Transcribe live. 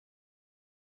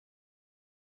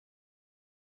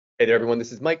Hey there, everyone.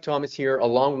 This is Mike Thomas here,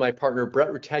 along with my partner Brett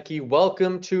Rutecky.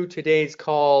 Welcome to today's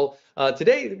call.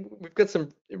 Today, we've got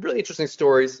some really interesting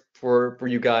stories for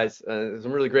you guys.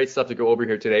 Some really great stuff to go over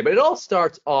here today. But it all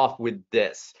starts off with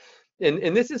this,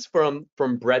 and this is from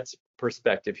Brett's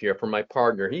perspective here, from my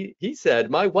partner. He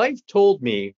said, "My wife told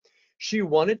me she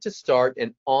wanted to start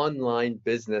an online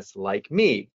business like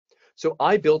me. So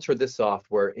I built her this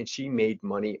software and she made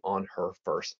money on her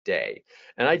first day."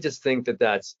 And I just think that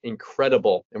that's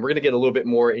incredible. And we're going to get a little bit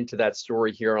more into that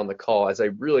story here on the call, as I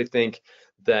really think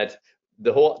that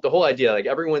the whole idea, like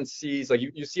everyone sees, like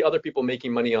you see other people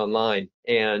making money online,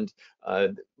 and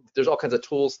there's all kinds of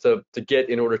tools to get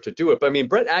in order to do it. But I mean,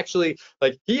 Brett actually,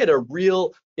 like, he had a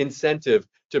real incentive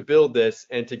to build this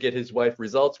and to get his wife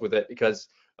results with it, because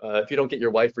if you don't get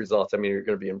your wife results, I mean, you're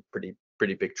going to be in pretty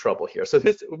big trouble here. So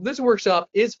this workshop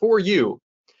is for you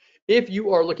if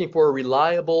you are looking for a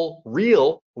reliable,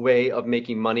 real way of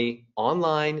making money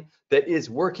online that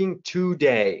is working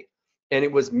today. And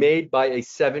it was made by a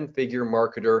seven-figure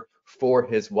marketer for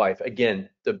his wife. Again,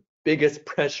 the biggest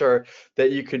pressure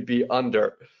that you could be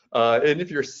under. And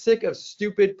if you're sick of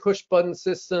stupid push button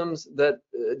systems that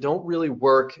don't really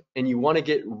work and you want to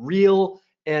get real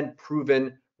and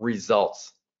proven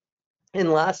results.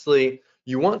 And lastly,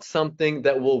 you want something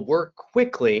that will work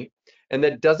quickly and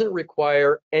that doesn't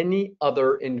require any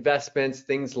other investments,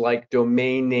 things like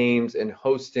domain names and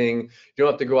hosting. You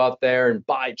don't have to go out there and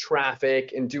buy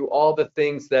traffic and do all the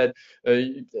things that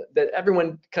that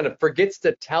everyone kind of forgets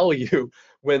to tell you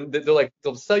when they're like,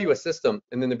 they'll sell you a system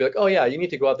and then they'll be like, oh yeah, you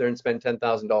need to go out there and spend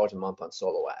 $10,000 a month on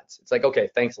solo ads. It's like, okay,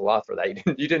 thanks a lot for that.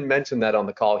 You didn't mention that on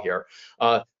the call here.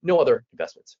 No other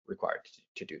investments required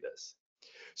to do this.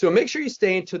 So make sure you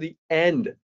stay until the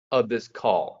end of this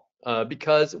call,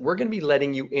 because we're going to be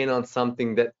letting you in on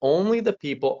something that only the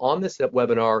people on this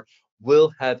webinar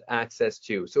will have access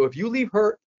to. So if you leave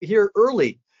here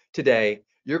early today,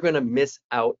 you're going to miss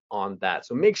out on that.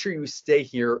 So make sure you stay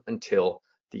here until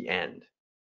the end.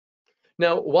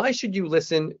 Now, why should you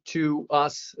listen to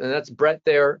us? And that's Brett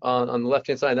there on the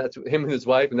left-hand side. That's him and his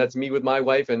wife, and that's me with my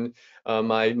wife and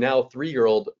my now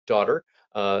 3-year-old daughter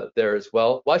there as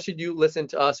well. Why should you listen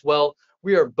to us? Well,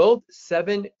 we are both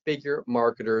seven-figure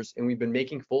marketers, and we've been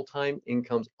making full-time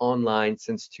incomes online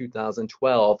since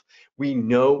 2012. We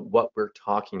know what we're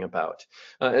talking about.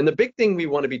 And the big thing we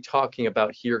want to be talking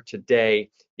about here today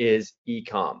is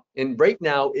Ecom. And right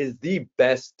now is the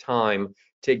best time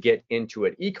to get into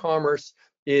it. E-commerce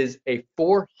is a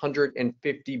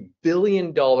 $450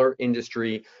 billion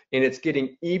industry, and it's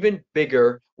getting even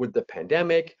bigger with the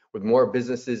pandemic, with more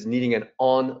businesses needing an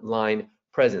online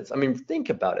presence. I mean, think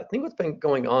about it. Think what's been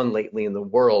going on lately in the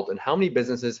world and how many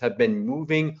businesses have been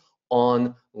moving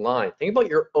online. Think about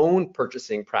your own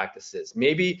purchasing practices.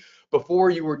 Maybe before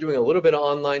you were doing a little bit of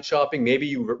online shopping, maybe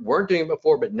you weren't doing it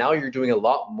before, but now you're doing a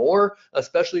lot more,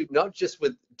 especially not just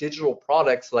with digital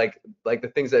products like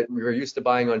the things that we were used to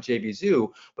buying on JVzoo,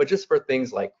 but just for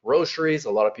things like groceries.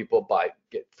 A lot of people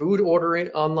get food ordering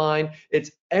online.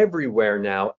 It's everywhere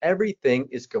now. Everything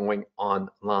is going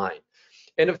online.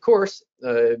 And of course,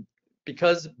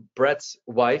 because Brett's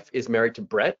wife is married to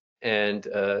Brett, and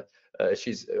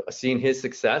she's seen his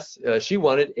success, she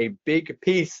wanted a big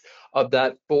piece of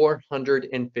that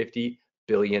 $450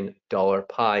 billion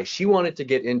pie. She wanted to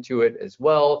get into it as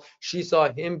well. She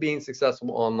saw him being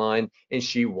successful online, and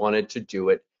she wanted to do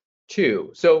it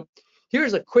too. So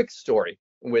here's a quick story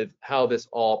with how this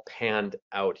all panned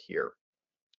out here.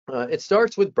 It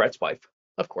starts with Brett's wife,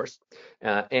 of course,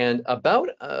 and about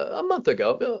a month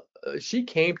ago, she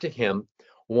came to him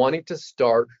wanting to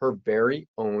start her very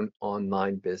own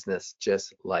online business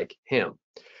just like him.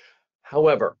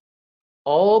 However,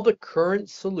 all the current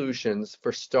solutions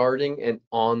for starting an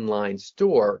online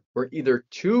store were either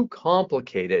too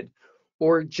complicated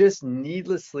or just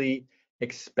needlessly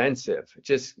expensive.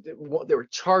 Just they were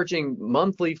charging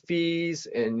monthly fees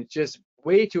and just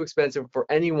way too expensive for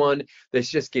anyone that's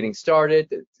just getting started.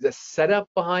 The setup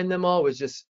behind them all was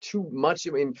just too much.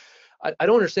 I mean, I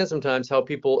don't understand sometimes how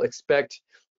people expect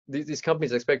these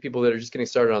companies expect people that are just getting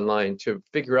started online to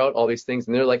figure out all these things,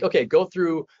 and they're like, okay, go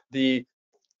through the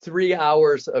 3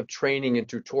 hours of training and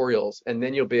tutorials, and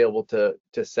then you'll be able to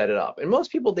set it up. And most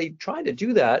people, they try to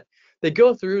do that. They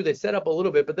go through, they set up a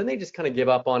little bit, but then they just kind of give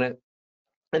up on it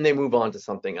and they move on to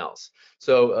something else.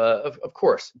 So of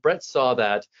course, Brett saw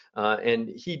that, and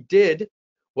he did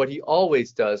what he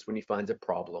always does when he finds a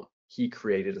problem. He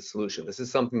created a solution. This is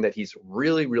something that he's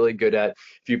really, really good at.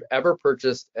 If you've ever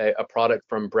purchased a product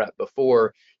from Brett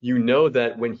before, you know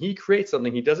that when he creates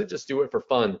something, he doesn't just do it for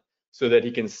fun so that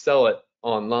he can sell it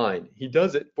online. He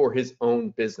does it for his own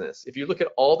business. If you look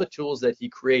at all the tools that he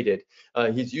created,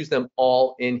 he's used them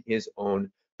all in his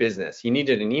own business. He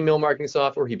needed an email marketing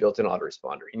software, he built an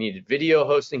autoresponder. He needed video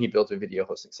hosting, he built a video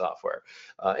hosting software.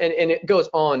 And it goes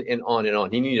on and on and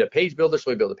on. He needed a page builder,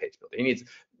 so he built a page builder. He needs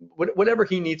whatever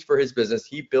he needs for his business,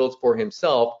 he builds for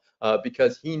himself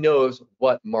because he knows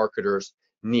what marketers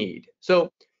need.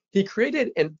 So he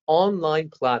created an online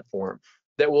platform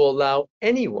that will allow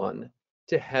anyone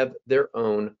to have their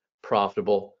own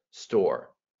profitable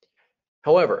store.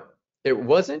 However, it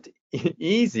wasn't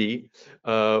easy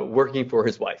working for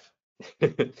his wife,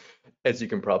 as you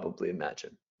can probably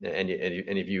imagine. Any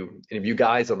of you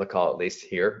guys on the call, at least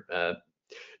here,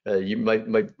 you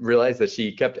might realize that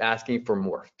she kept asking for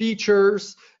more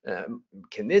features.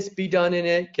 Can this be done in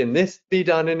it? Can this be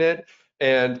done in it?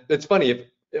 And it's funny, if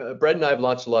Brett and I have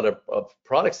launched a lot of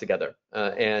products together,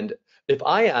 and if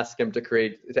I ask him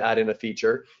to add in a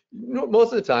feature,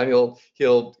 most of the time he'll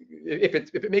if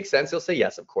it makes sense, he'll say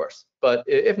yes, of course. But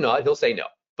if not, he'll say no.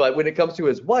 But when it comes to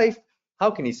his wife,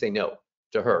 how can he say no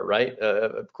to her, right?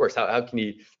 Of course, how can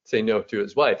he say no to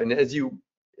his wife? And as you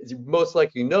most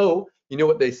likely know, you know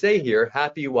what they say here: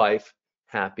 happy wife,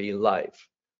 happy life.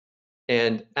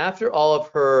 And after all of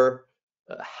her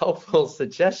helpful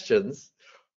suggestions,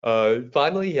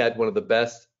 finally he had one of the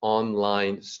best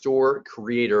online store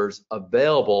creators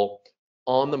available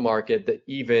on the market that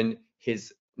even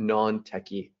his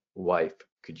non-techie wife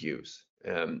could use.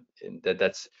 And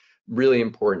that's really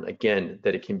important, again,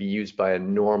 that it can be used by a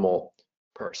normal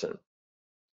person.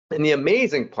 And the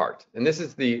amazing part, and this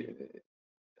is the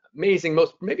amazing,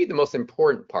 maybe the most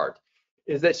important part,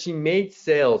 is that she made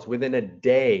sales within a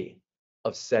day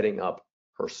of setting up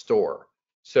her store.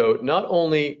 So not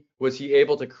only was he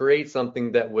able to create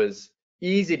something that was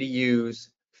easy to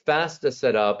use, fast to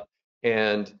set up,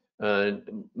 and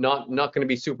not going to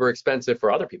be super expensive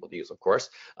for other people to use, of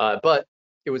course, but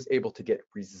it was able to get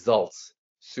results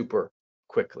super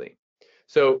quickly.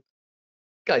 So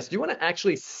guys, do you want to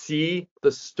actually see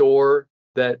the store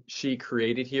that she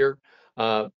created here?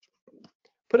 Put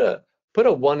a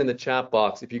one in the chat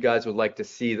box if you guys would like to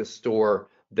see the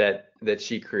store that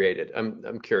she created.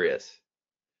 I'm curious.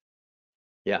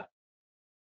 Yeah.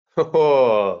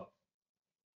 Oh,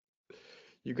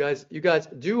 you guys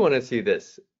do want to see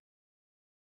this.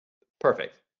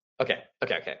 Perfect. Okay.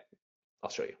 I'll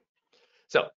show you.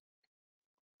 So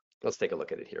let's take a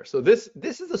look at it here. So this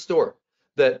is the store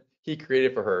that he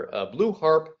created for her. Blue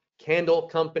Harp Candle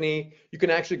Company. You can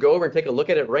actually go over and take a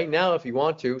look at it right now if you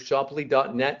want to.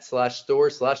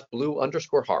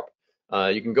 Shoplly.net/store/blue_harp.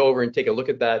 You can go over and take a look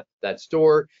at that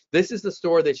store. This is the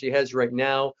store that she has right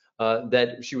now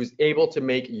that she was able to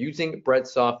make using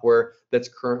Brett's software that's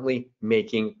currently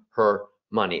making her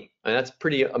money. And that's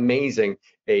pretty amazing.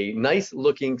 A nice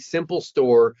looking, simple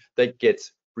store that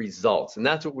gets results. And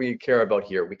that's what we care about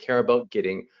here. We care about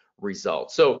getting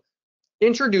results. So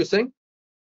introducing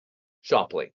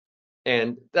Shoplly.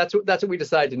 And that's what we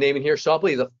decided to name it here.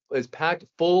 Shoplly is packed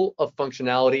full of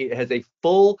functionality. It has a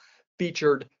full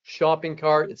featured shopping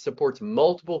cart. It supports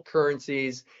multiple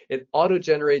currencies. It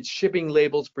auto-generates shipping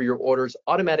labels for your orders,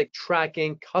 automatic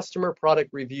tracking, customer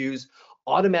product reviews,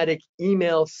 automatic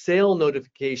email sale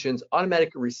notifications,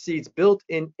 automatic receipts,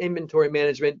 built-in inventory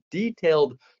management,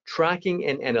 detailed tracking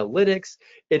and analytics.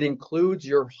 It includes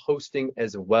your hosting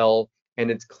as well,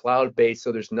 and it's cloud-based,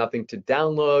 so there's nothing to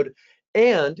download.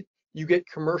 And you get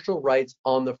commercial rights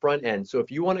on the front end. So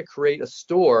if you want to create a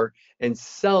store and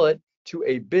sell it to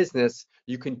a business,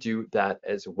 you can do that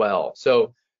as well.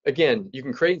 So again, you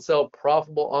can create and sell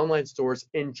profitable online stores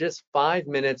in just 5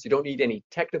 minutes. You don't need any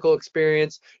technical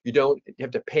experience. You don't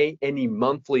have to pay any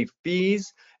monthly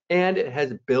fees, and it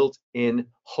has built-in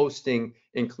hosting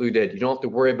included. You don't have to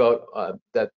worry about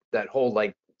that whole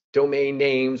like domain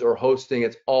names or hosting.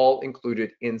 It's all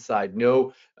included inside.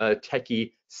 No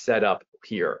techie setup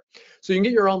here. So you can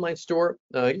get your online store,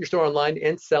 your store online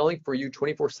and selling for you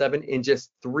 24/7 in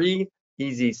just 3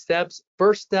 easy steps.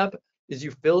 First step is you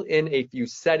fill in a few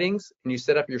settings and you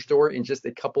set up your store in just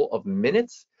a couple of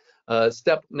minutes.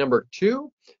 Step number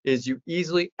 2 is you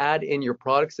easily add in your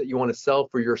products that you want to sell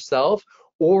for yourself,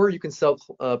 or you can sell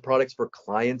products for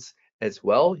clients as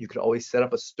well. You could always set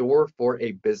up a store for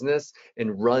a business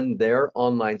and run their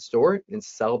online store and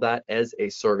sell that as a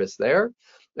service there.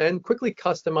 And quickly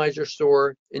customize your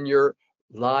store and you're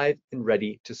live and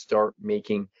ready to start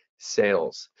making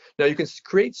sales. Now you can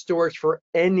create stores for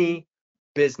any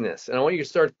business, and I want you to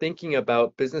start thinking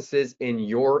about businesses in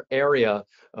your area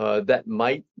that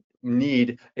might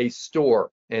need a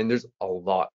store, and there's a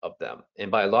lot of them. And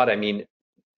by a lot, I mean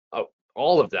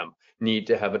all of them need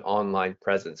to have an online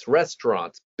presence.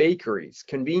 Restaurants, bakeries,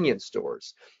 convenience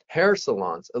stores, hair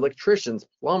salons, electricians,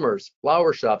 plumbers,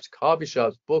 flower shops, coffee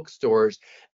shops, bookstores,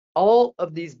 all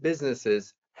of these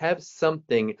businesses have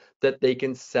something that they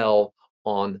can sell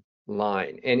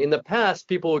online. And in the past,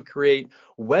 people would create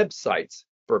websites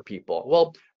for people.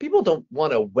 Well, people don't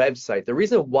want a website. The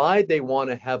reason why they want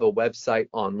to have a website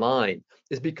online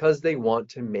is because they want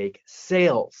to make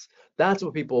sales. That's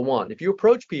what people want. If you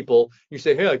approach people, you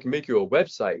say, hey, I can make you a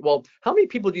website. Well, how many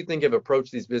people do you think have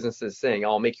approached these businesses saying,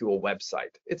 I'll make you a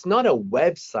website? It's not a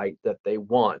website that they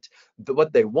want.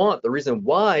 What they want, the reason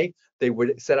why they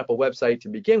would set up a website to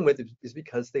begin with is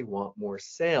because they want more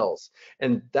sales.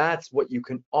 And that's what you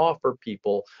can offer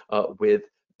people with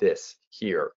this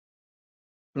here.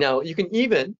 Now, you can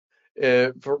even,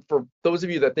 for those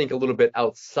of you that think a little bit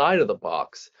outside of the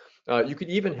box, you could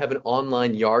even have an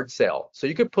online yard sale. So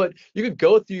you could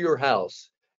go through your house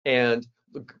and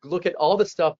look at all the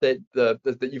stuff that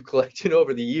you've collected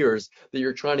over the years that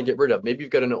you're trying to get rid of. Maybe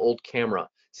you've got an old camera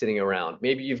sitting around.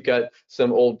 Maybe you've got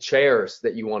some old chairs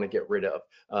that you want to get rid of.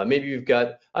 Maybe you've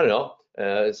got, I don't know,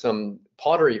 some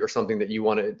pottery or something that you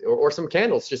want to, or some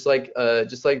candles, just like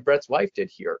Brett's wife did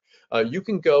here. You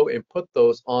can go and put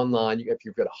those online. If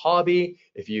you've got a hobby,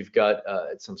 if you've got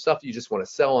some stuff you just want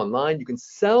to sell online, you can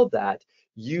sell that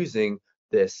using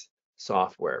this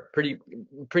software.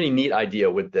 Pretty neat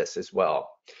idea with this as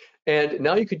well. And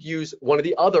now you could use one of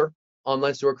the other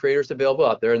online store creators available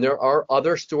out there, and there are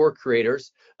other store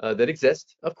creators that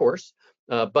exist, of course,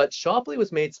 but Shoplly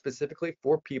was made specifically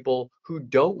for people who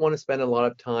don't want to spend a lot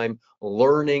of time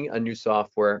learning a new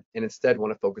software and instead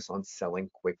want to focus on selling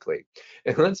quickly.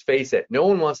 And let's face it, no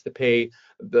one wants to pay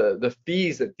the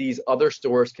fees that these other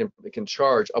stores can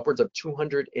charge, upwards of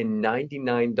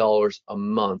 $299 a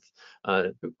month.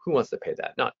 Who wants to pay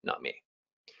that? Not me.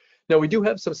 Now, we do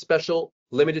have some special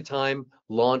limited time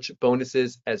launch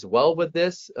bonuses as well with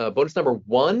this. Bonus number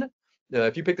one,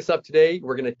 if you pick this up today,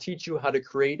 we're going to teach you how to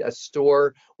create a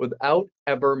store without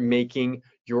ever making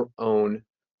your own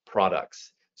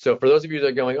products. So for those of you that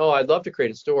are going, oh, I'd love to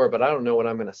create a store, but I don't know what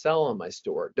I'm going to sell on my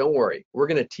store, don't worry. We're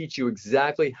going to teach you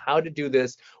exactly how to do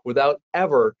this without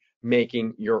ever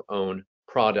making your own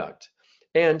product.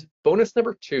 And bonus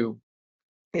number two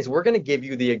is we're going to give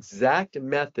you the exact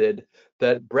method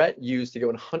that Brett used to get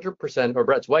 100%, or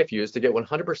Brett's wife used to get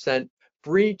 100%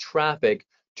 free traffic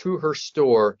to her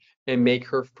store and make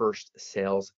her first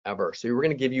sales ever. So we're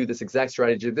going to give you this exact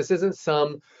strategy. This isn't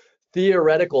some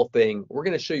theoretical thing. We're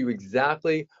going to show you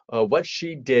exactly what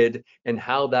she did and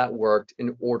how that worked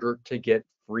in order to get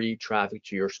free traffic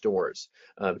to your stores.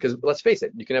 Because let's face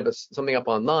it, you can have something up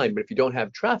online, but if you don't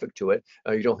have traffic to it,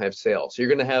 you don't have sales. So you're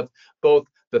going to have both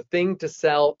the thing to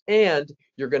sell and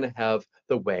you're going to have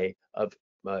the way of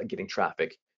getting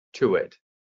traffic to it.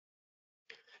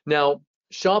 Now,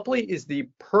 Shoplly is the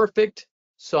perfect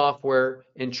software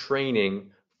and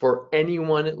training for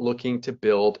anyone looking to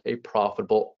build a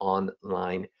profitable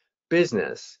online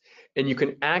business. And you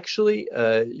can actually,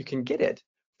 you can get it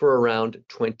for around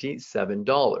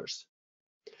 $27.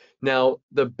 Now,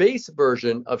 the base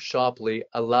version of Shoplly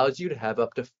allows you to have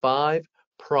up to 5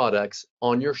 products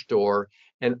on your store,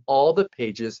 and all the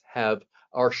pages have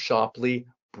our Shoplly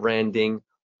branding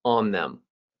on them.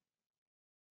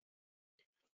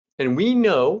 And we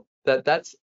know that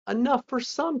that's enough for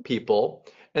some people,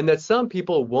 and that some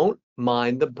people won't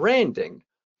mind the branding.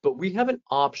 But we have an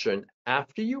option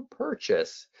after you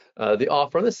purchase the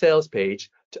offer on the sales page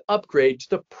to upgrade to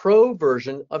the Pro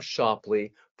version of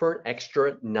Shoplly for an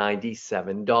extra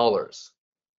 $97.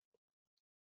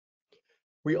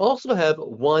 We also have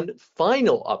one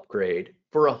final upgrade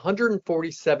for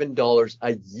 $147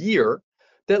 a year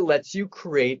that lets you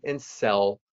create and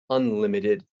sell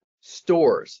unlimited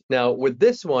stores. Now, with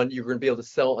this one, you're going to be able to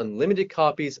sell unlimited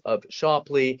copies of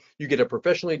Shoplly. You get a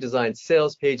professionally designed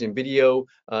sales page and video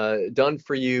done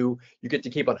for you. You get to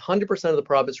keep 100% of the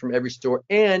profits from every store,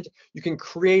 and you can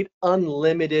create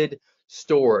unlimited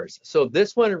stores. So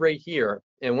this one right here,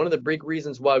 and one of the big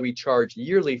reasons why we charge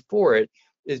yearly for it,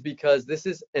 is because this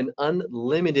is an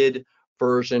unlimited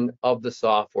version of the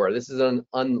software. This is an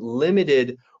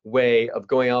unlimited way of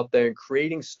going out there and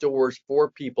creating stores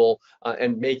for people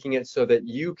and making it so that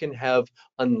you can have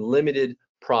unlimited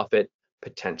profit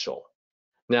potential.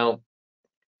 Now,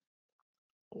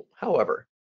 however,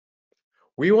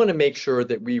 we want to make sure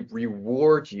that we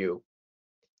reward you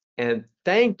and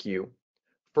thank you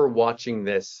for watching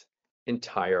this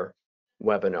entire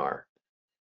webinar.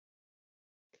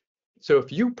 So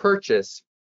if you purchase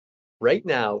right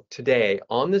now, today,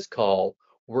 on this call,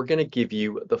 we're going to give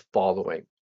you the following.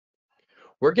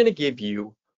 We're going to give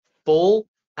you full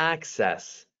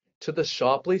access to the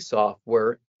Shoplly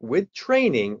software with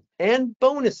training and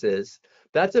bonuses,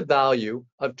 that's a value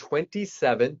of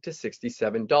 $27 to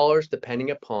 $67,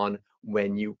 depending upon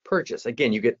when you purchase.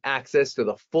 Again, you get access to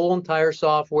the full entire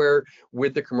software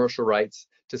with the commercial rights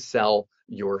to sell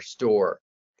your store.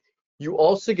 You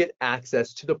also get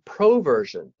access to the pro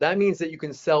version. That means that you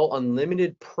can sell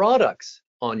unlimited products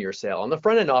on your sale. On the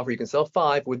front end offer, you can sell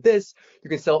 5. With this, you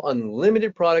can sell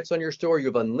unlimited products on your store. You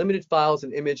have unlimited files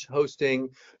and image hosting.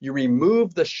 You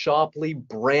remove the Shoplly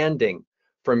branding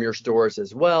from your stores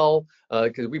as well,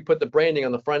 because we put the branding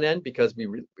on the front end because we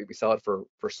sell it for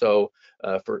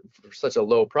such a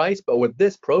low price. But with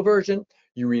this pro version,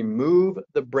 you remove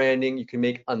the branding. You can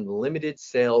make unlimited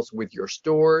sales with your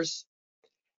stores.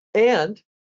 And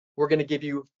we're going to give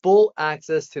you full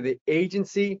access to the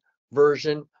agency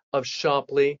version of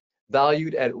Shoplly,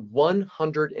 valued at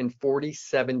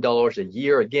 $147 a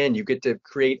year. Again, you get to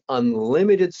create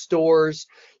unlimited stores,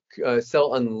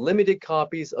 sell unlimited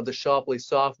copies of the Shoplly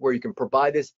software. You can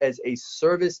provide this as a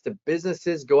service to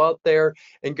businesses. Go out there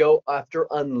and go after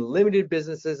unlimited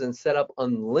businesses and set up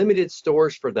unlimited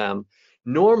stores for them.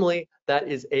 Normally, that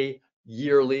is a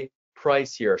yearly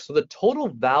price here. So the total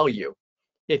value,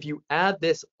 if you add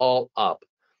this all up,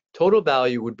 total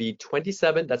value would be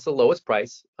 27, that's the lowest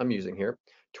price I'm using here,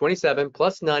 27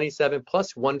 plus 97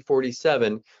 plus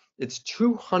 147, it's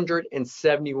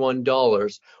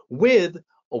 $271 with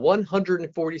a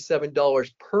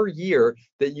 $147 per year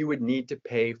that you would need to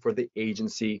pay for the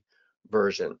agency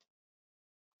version.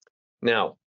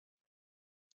 Now,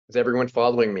 is everyone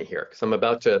following me here? Because I'm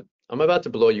about to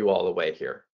blow you all away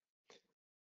here.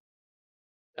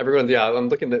 Everyone, yeah, I'm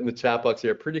looking at the chat box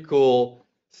here. Pretty cool.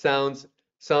 Sounds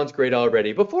great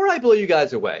already. Before I blow you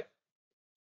guys away,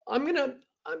 I'm gonna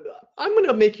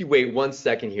make you wait 1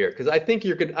 second here because I think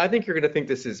you're gonna think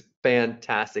this is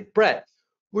fantastic. Brett,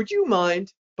 would you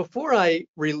mind before I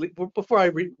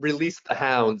release the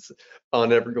hounds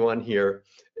on everyone here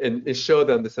and show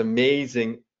them this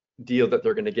amazing deal that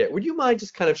they're gonna get? Would you mind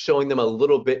just kind of showing them a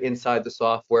little bit inside the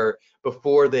software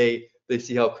before they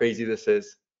see how crazy this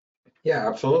is? Yeah,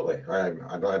 absolutely.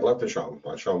 I'd love to show them.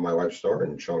 I'll show them my wife's store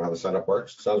and show them how the setup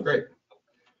works. Sounds great.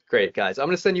 Great, guys. I'm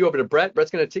going to send you over to Brett. Brett's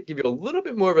going to give you a little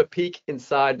bit more of a peek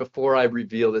inside before I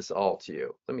reveal this all to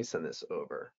you. Let me send this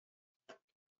over.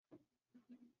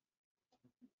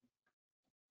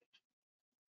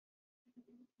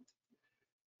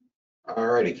 All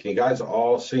righty. Can you guys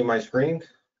all see my screen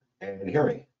and hear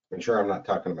me? Make sure I'm not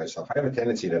talking to myself. I have a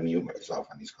tendency to mute myself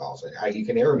on these calls. You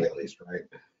can hear me at least, right?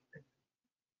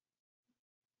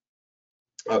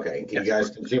 Okay, you guys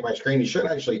can see my screen. You should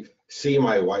actually see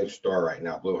my wife's store right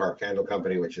now, Blue Heart Candle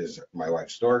Company, which is my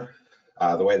wife's store.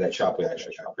 The way that Shoplly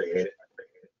actually created it.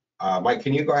 Mike,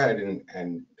 can you go ahead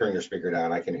and turn your speaker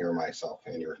down? I can hear myself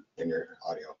in your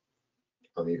audio.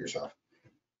 Or mute yourself.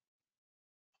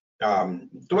 The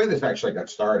way this actually got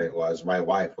started was my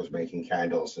wife was making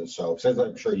candles and soaps, as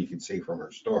I'm sure you can see from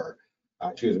her store.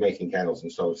 She was making candles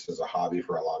and soaps as a hobby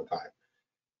for a long time.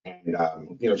 And,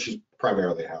 she's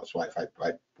primarily a housewife. I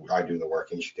do the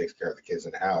work and she takes care of the kids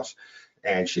in the house.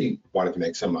 And she wanted to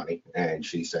make some money. And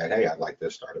she said, hey, I'd like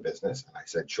to start a business. And I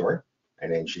said, sure.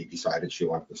 And then she decided she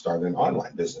wanted to start an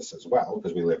online business as well,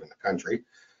 because we live in the country.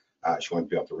 She wanted to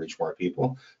be able to reach more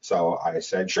people. So I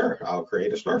said, sure, I'll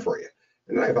create a store for you.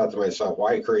 And then I thought to myself,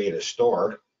 why create a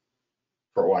store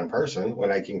for one person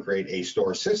when I can create a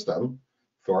store system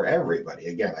for everybody?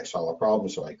 Again, I saw a problem,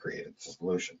 so I created the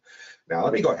solution. Now,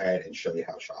 let me go ahead and show you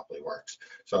how Shoplly works.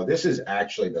 So this is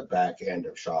actually the back end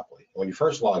of Shoplly. When you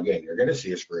first log in, you're going to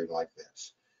see a screen like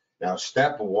this. Now,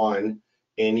 step one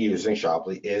in using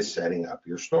Shoplly is setting up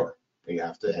your store. You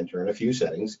have to enter in a few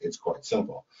settings. It's quite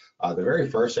simple. The very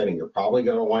first setting you're probably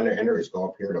going to want to enter is go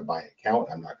up here to buy account.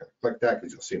 I'm not going to click that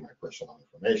because you'll see my personal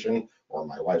information, or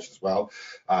my wife's as well.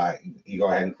 You go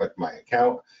ahead and click my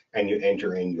account and you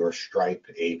enter in your Stripe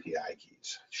API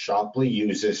keys. Shoplly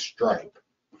uses Stripe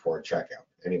for checkout.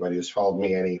 Anybody who's followed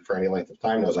me for any length of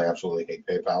time knows I absolutely hate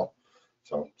PayPal.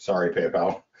 So sorry,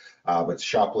 PayPal. But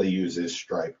Shoplly uses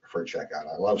Stripe for checkout.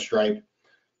 I love Stripe.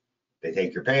 They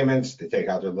take your payments, they take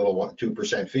out their little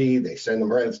 2% fee, they send the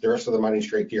rest of the money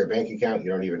straight to your bank account. You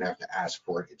don't even have to ask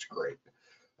for it. It's great.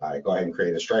 Go ahead and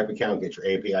create a Stripe account, get your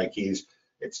API keys.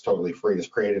 It's totally free to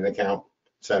create an account,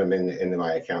 set them in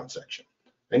my account section.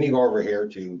 Then you go over here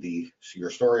to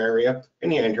your store area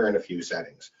and you enter in a few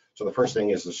settings. So the first thing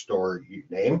is the store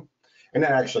name, and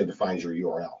that actually defines your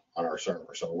URL on our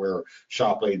server. So we're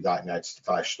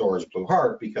shoplly.net/stores/Blue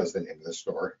Heart because the name of the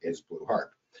store is Blue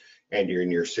Heart. And you're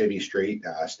in your city, street,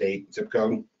 state, zip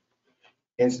code.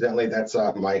 Incidentally, that's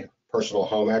my personal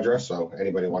home address. So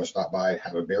anybody want to stop by,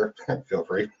 have a beer, feel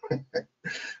free.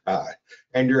 uh,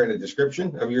 Enter in a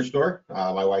description of your store.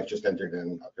 My wife just entered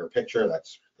in her picture.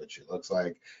 That's what she looks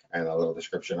like, and a little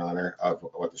description on her of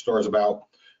what the store is about.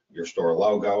 Your store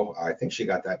logo. I think she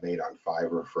got that made on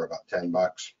Fiverr for about 10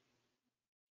 bucks.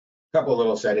 Couple of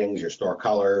little settings, your store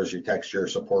colors, your texture,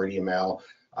 support email.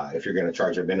 If you're going to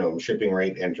charge a minimum shipping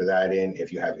rate, enter that in.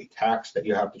 If you have a tax that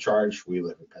you have to charge, we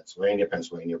live in Pennsylvania.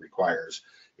 Pennsylvania requires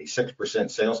a 6%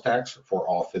 sales tax for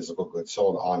all physical goods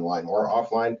sold online or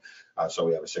offline. So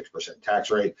we have a 6%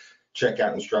 tax rate.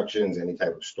 Checkout instructions, any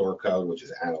type of store code, which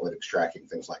is analytics tracking,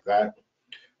 things like that.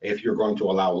 If you're going to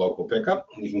allow local pickup,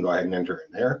 you can go ahead and enter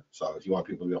in there. So if you want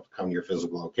people to be able to come to your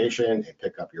physical location and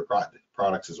pick up your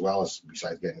products as well as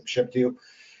besides getting them shipped to you,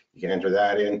 you can enter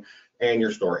that in, and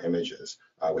your store images,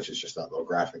 which is just that little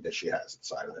graphic that she has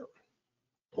inside of it.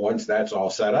 Once that's all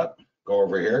set up, go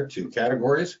over here to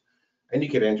categories, and you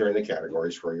can enter in the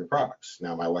categories for your products.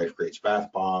 Now, my wife creates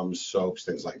bath bombs, soaps,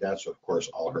 things like that. So of course,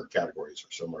 all her categories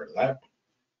are similar to that.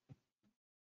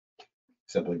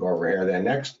 Simply go over here then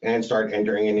next and start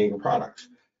entering in your products.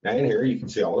 Now in here, you can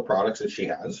see all the products that she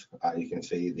has. You can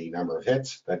see the number of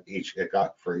hits that it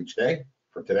got for each day,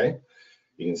 for today.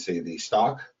 You can see the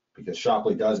stock, because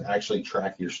Shoplly does actually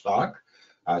track your stock.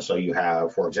 So you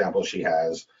have, for example, she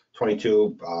has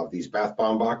 22 of these bath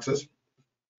bomb boxes.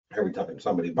 Every time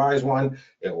somebody buys one,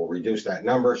 it will reduce that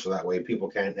number. So that way people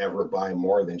can't ever buy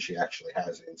more than she actually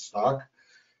has in stock.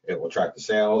 It will track the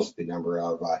sales, the number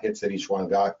of hits that each one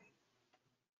got.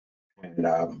 And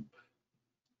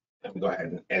let me go ahead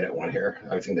and edit one here.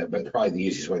 I think that probably the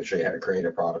easiest way to show you how to create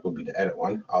a product would be to edit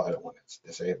one. I'll edit one that's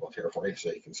disabled here for you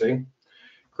so you can see.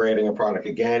 Creating a product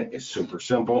again is super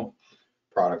simple.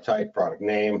 Product type, product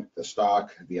name, the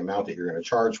stock, the amount that you're going to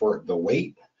charge for it, the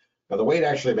weight. Now the weight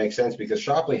actually makes sense because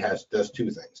Shoplly does two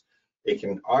things. It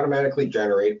can automatically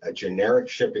generate a generic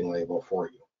shipping label for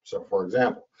you. So for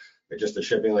example, it's just a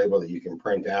shipping label that you can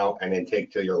print out and then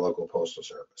take to your local postal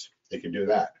service. It can do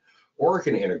that. Or it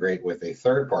can integrate with a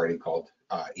third party called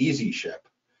Easy Ship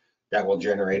that will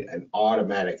generate an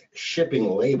automatic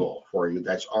shipping label for you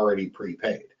that's already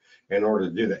prepaid. In order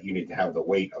to do that, you need to have the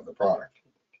weight of the product.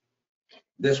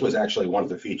 This was actually one of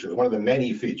the features, one of the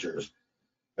many features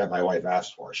that my wife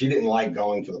asked for. She didn't like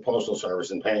going to the postal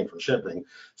service and paying for shipping.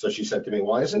 So she said to me,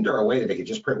 well, isn't there a way that they could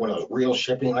just print one of those real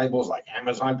shipping labels like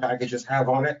Amazon packages have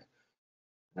on it?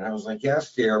 And I was like,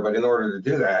 yes, dear, but in order to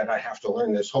do that, I have to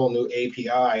learn this whole new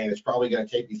API, and it's probably going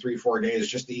to take me 3-4 days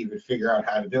just to even figure out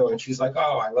how to do it. And she's like,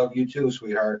 oh, I love you too,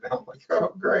 sweetheart. And I'm like,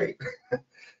 oh, great.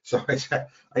 So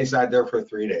I sat there for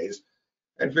 3 days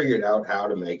and figured out how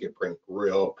to make it print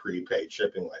real prepaid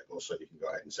shipping labels so you can go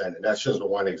ahead and send it. That's just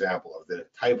one example of the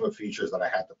type of features that I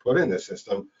had to put in this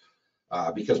system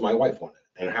because my wife wanted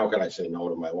it. And how could I say no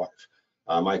to my wife?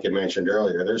 Mike had mentioned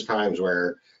earlier, there's times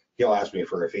where he'll ask me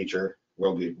for a feature.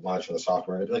 We'll be launching the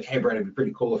software and I'll be like, hey, Brett, it'd be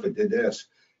pretty cool if it did this.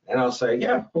 And I'll say,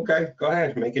 yeah, okay, go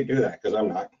ahead, make it do that, because I'm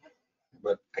not.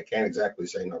 But I can't exactly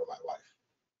say no to my wife.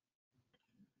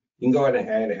 You can go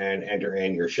ahead and enter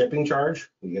in your shipping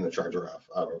charge. You're going to charge a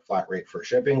flat rate for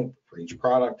shipping for each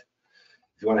product.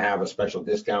 If you want to have a special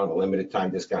discount, a limited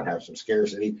time discount, have some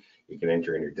scarcity, you can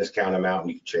enter in your discount amount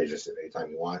and you can change this at any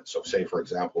time you want. So say, for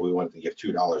example, we wanted to give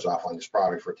 $2 off on this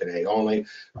product for today only.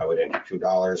 I would enter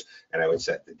 $2 and I would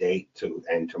set the date to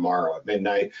end tomorrow at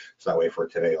midnight. So that way for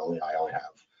today only, I only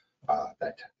have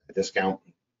that discount.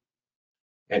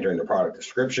 Enter in the product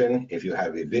description. If you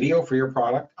have a video for your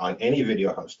product on any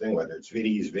video hosting, whether it's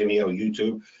Vimeo,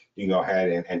 YouTube, you can go ahead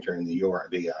and enter in the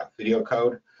video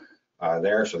code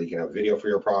there so that you can have a video for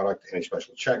your product, any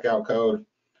special checkout code,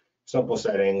 simple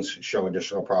settings, show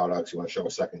additional products. You want to show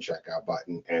a second checkout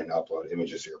button and upload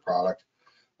images of your product.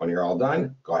 When you're all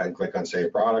done, go ahead and click on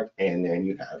Save Product, and then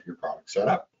you have your product set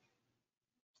up.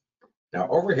 Now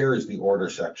over here is the order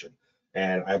section.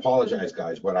 And I apologize,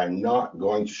 guys, but I'm not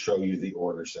going to show you the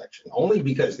order section, only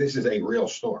because this is a real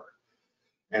store.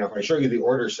 And if I show you the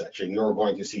order section, you're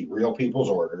going to see real people's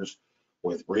orders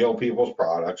with real people's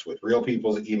products, with real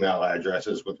people's email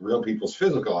addresses, with real people's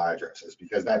physical addresses,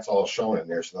 because that's all shown in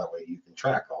there. So that way you can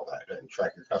track all that and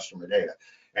track your customer data.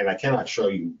 And I cannot show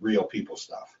you real people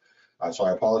stuff. So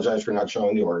I apologize for not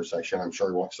showing the order section. I'm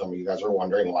sure some of you guys are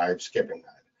wondering why I'm skipping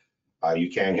that.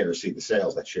 You can here see the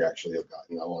sales that she actually has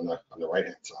gotten on the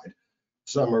right-hand side.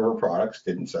 Some of her products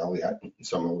didn't sell yet.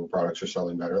 Some of her products are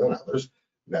selling better than others.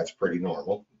 That's pretty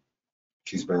normal.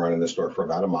 She's been running the store for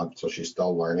about a month, so she's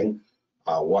still learning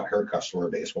what her customer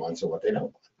base wants and what they don't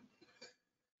want.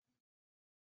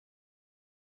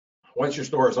 Once your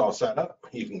store is all set up,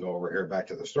 you can go over here back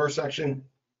to the store section.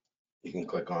 You can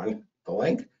click on the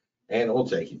link and it will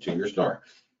take you to your store.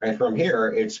 And from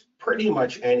here, it's pretty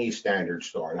much any standard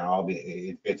store. Now,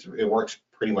 it works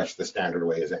pretty much the standard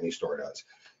way as any store does.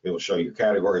 It will show you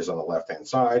categories on the left-hand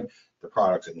side, the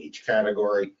products in each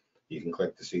category. You can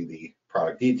click to see the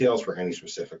product details for any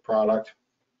specific product.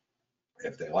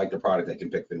 If they like the product, they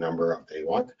can pick the number they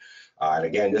want. And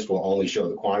again, this will only show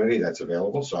the quantity that's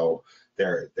available. So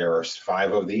there are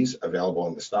 5 of these available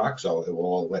in the stock. So it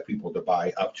will let people to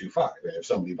buy up to 5. And if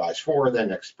somebody buys 4, then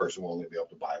next person will only be able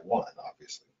to buy 1,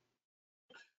 obviously.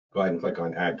 Go ahead and click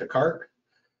on add to cart.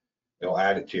 It'll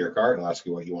add it to your cart and ask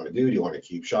you what you want to do. Do you want to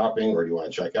keep shopping or do you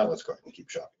want to check out? Let's go ahead and keep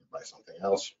shopping and buy something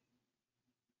else.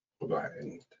 We'll go ahead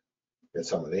and get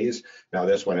some of these. Now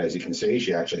this one, as you can see,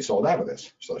 she actually sold out of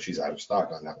this. So she's out of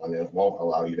stock on that one. It won't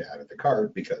allow you to add it to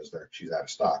cart because she's out of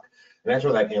stock. And that's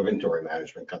where that inventory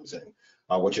management comes in,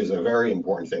 which is a very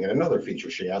important thing. And another feature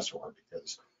she asked for,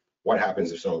 because what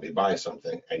happens if somebody buys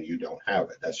something and you don't have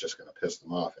it? That's just going to piss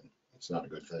them off and it's not a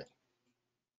good thing.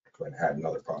 Go ahead and add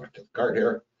another product to the cart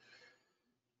here.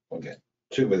 We'll get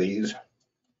 2 of these.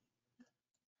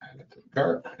 Add it to the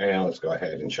cart and let's go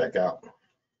ahead and check out.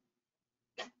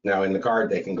 Now in the cart,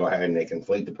 they can go ahead and they can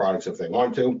delete the products if they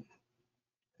want to.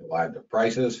 They'll add the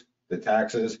prices, the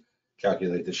taxes,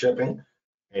 calculate the shipping,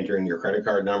 enter in your credit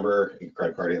card number, your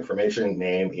credit card information,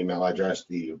 name, email address,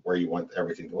 where you want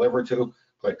everything delivered to.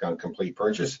 Click on complete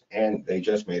purchase, and they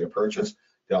just made a purchase.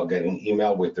 They'll get an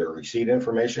email with their receipt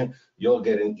information. You'll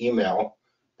get an email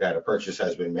that a purchase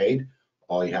has been made.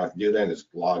 All you have to do then is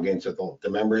log into the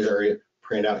members area,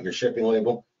 print out your shipping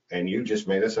label, and you just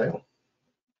made a sale.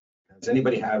 Does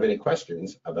anybody have any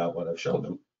questions about what I've shown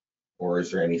them? Or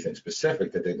is there anything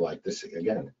specific that they'd like to see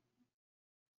again?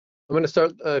 I'm going to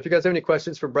start. If you guys have any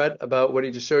questions for Brett about what he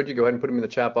just showed you, go ahead and put them in the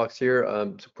chat box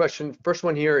here. First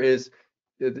one here is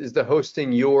the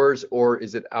hosting yours or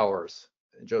is it ours?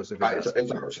 Joseph.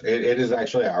 It's ours. It is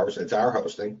actually ours. It's our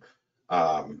hosting.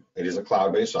 It is a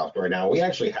cloud-based software. Now we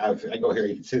actually have, I go here,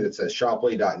 you can see that it says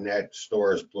shoplly.net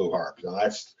stores Blue Harp. Now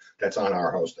that's on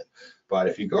our hosting. But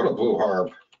if you go to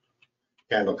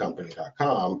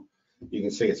blueharpcandlecompany.com, you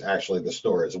can see it's actually the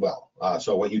store as well.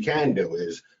 So what you can do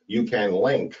is you can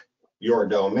link your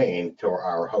domain to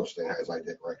our hosting as I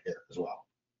did right here as well,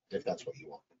 if that's what you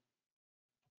want.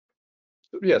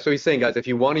 Yeah, so he's saying, guys, if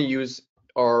you want to use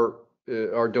our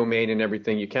domain and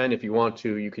everything, you can. If you want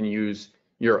to, you can use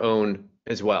your own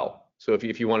as well. So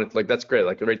if you want to, like, that's great.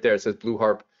 Like right there, it says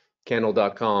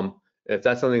blueharpcandle.com. If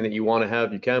that's something that you want to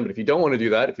have, you can. But if you don't want to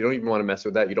do that, if you don't even want to mess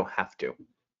with that, you don't have to.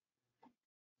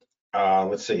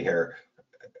 Let's see here.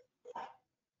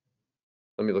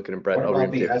 Let me look at it, Brett. What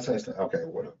about the SSL? Okay,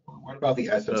 what about the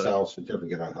SSL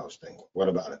certificate on hosting? What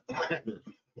about it?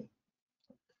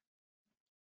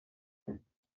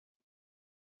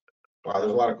 Wow,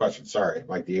 there's a lot of questions. Sorry,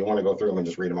 Mike. Do you want to go through them and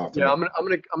just read them off? Yeah, I'm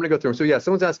gonna go through them. So yeah,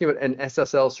 someone's asking about an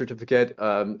SSL certificate.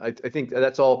 I think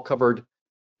that's all covered.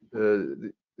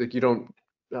 Like you don't.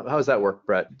 How does that work,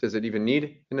 Brett? Does it even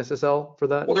need an SSL for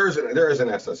that? Well, there is an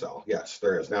SSL. Yes,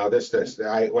 there is. Now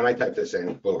when I typed this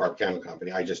in, Blue Harp Candle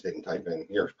Company, I just didn't type in.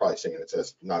 You're probably seeing it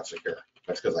says not secure.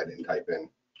 That's because I didn't type in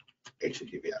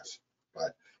HTTPS.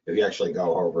 But if you actually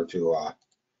go over to us,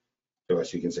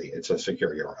 you can see it's a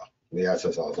secure URL. The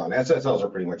SSL is on. SSLs are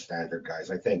pretty much standard,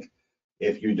 guys. I think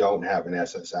if you don't have an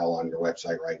SSL on your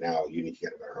website right now, you need to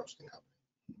get a better hosting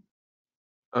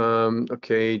company.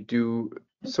 Okay.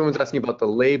 Someone's asking about the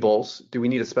labels. Do we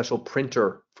need a special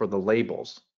printer for the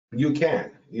labels? You can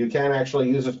actually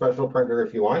use a special printer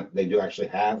if you want. They do actually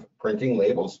have printing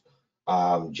labels.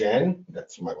 Jen,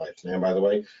 that's my wife's name, by the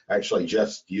way, actually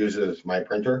just uses my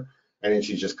printer, and then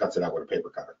she just cuts it out with a paper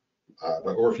cutter.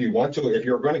 Or if you want to, if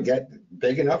you're going to get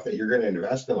big enough that you're going to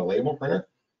invest in a label printer,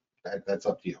 that's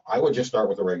up to you. I would just start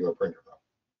with a regular printer,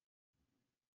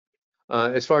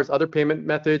 though. As far as other payment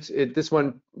methods, this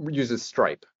one uses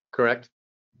Stripe, correct?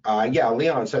 Yeah,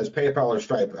 Leon says PayPal or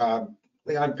Stripe.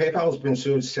 Leon, PayPal has been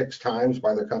sued 6 times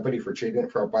by their company for cheating,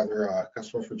 by their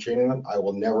customers for cheating them. I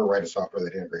will never write a software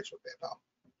that integrates with PayPal.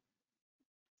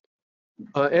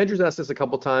 Andrew's asked this a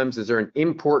couple times. Is there an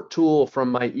import tool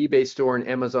from my eBay store and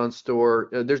Amazon store?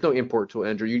 There's no import tool,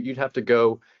 Andrew. You'd have to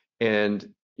go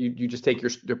and you just take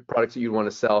the products that you want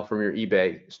to sell from your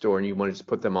eBay store and you want to just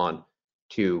put them on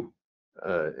to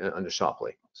under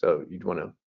Shoplly. So you want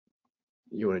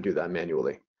to do that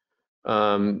manually.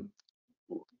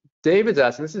 David's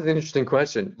asking, this is an interesting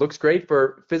question. Looks great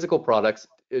for physical products.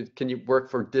 Can you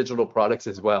work for digital products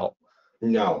as well?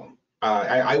 No.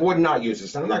 I would not use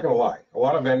this. I'm not going to lie. A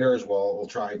lot of vendors will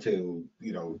try to,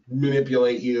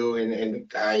 manipulate you and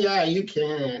yeah, you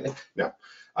can. No,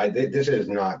 this is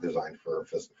not designed for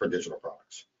digital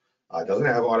products. It doesn't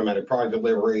have automatic product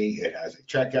delivery. It has a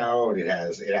checkout. It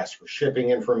asks for shipping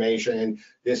information.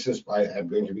 This is, I'm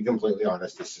going to be completely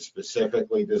honest, this is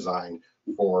specifically designed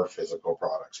for physical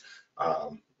products.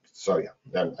 So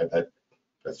yeah,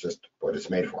 that's just what it's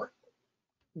made for.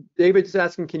 David's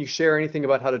asking, can you share anything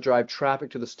about how to drive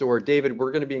traffic to the store? David,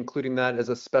 we're going to be including that as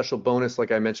a special bonus,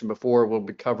 like I mentioned before. We'll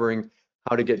be covering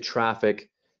how to get traffic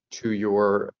to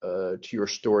your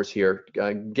stores here.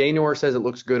 Gaynor says it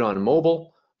looks good on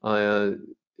mobile.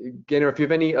 Gaynor, if you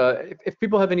have any, if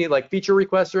people have any like feature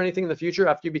requests or anything in the future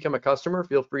after you become a customer,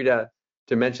 feel free to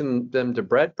mention them to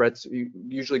Brett. Brett's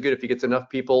usually good if he gets enough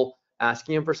people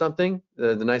asking him for something.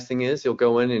 The nice thing is he'll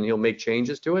go in and he'll make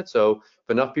changes to it. So if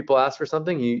enough people ask for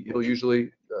something, he'll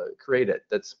usually create it.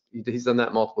 He's done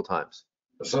that multiple times.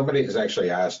 Somebody has actually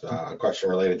asked a question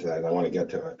related to that, and I want to get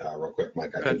to it real quick,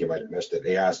 Mike. I think you might have missed it.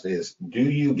 They asked do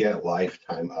you get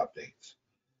lifetime updates?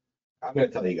 I'm going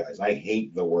to tell you guys, I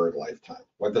hate the word lifetime.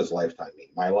 What does lifetime mean?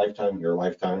 My lifetime, your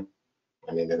lifetime?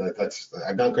 I mean,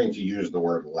 I'm not going to use the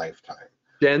word lifetime.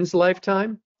 Jen's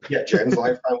lifetime? Yeah, Jen's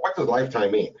lifetime. What does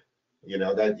lifetime mean? You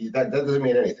know, that doesn't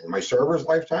mean anything. My server's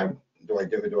lifetime? Am I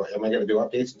going to do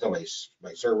updates until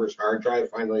my server's hard drive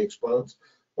finally explodes?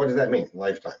 What does that mean,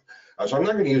 lifetime? So I'm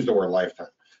not going to use the word lifetime.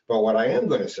 But what I am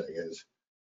going to say is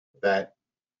that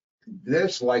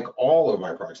this, like all of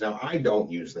my products, now I don't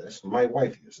use this, my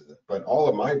wife uses it, but all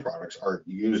of my products are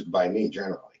used by me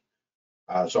generally.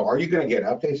 So are you going to get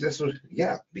updates?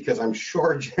 Yeah, because I'm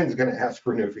sure Jen's going to ask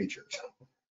for new features.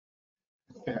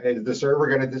 Is the server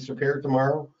going to disappear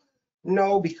tomorrow?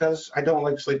 No, because I don't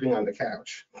like sleeping on the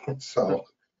couch. So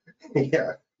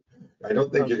yeah, I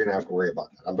don't think you're going to have to worry about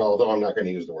that, although I'm not going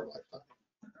to use the word lifetime.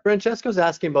 Francesco's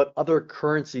asking about other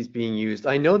currencies being used.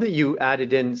 I know that you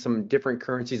added in some different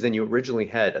currencies than you originally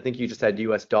had. I think you just had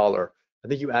US dollar. I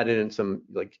think you added in some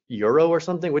like euro or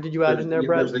something. What did you add in there,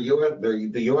 Brett?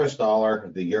 There's the US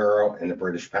dollar, the euro, and the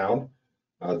British pound.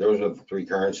 Those are the three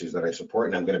currencies that I support,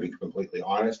 and I'm going to be completely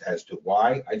honest as to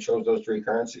why I chose those three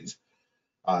currencies.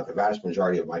 The vast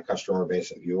majority of my customer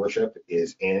base and viewership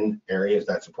is in areas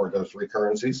that support those three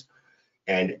currencies.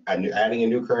 And adding a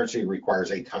new currency requires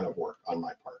a ton of work on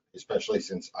my part, especially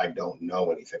since I don't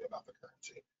know anything about the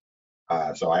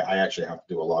currency. So I actually have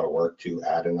to do a lot of work to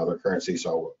add another currency.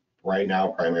 So right now,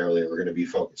 primarily, we're going to be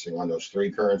focusing on those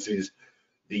three currencies: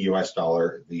 the US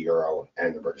dollar, the euro,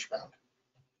 and the British pound.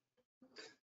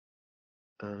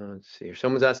 Let's see.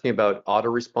 Someone's asking about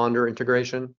autoresponder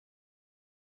integration.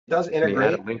 It does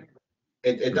integrate.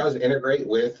 It does integrate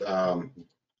with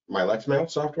my Let's Mail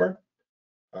software.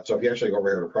 So if you actually go over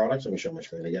here to products, let me share my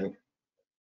screen again.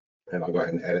 And I'll go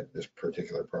ahead and edit this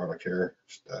particular product here,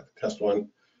 just test one.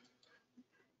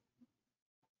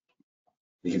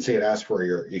 You can see it asks for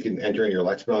you can enter in your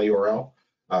Let's Mail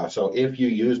URL. So if you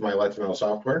use my Let's Mail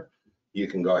software, you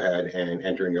can go ahead and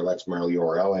enter in your Let's Mail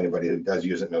URL. Anybody who does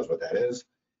use it knows what that is.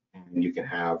 And you can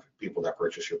have people that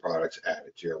purchase your products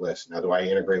added to your list. Now, do I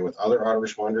integrate with other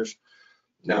autoresponders?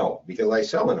 No, because I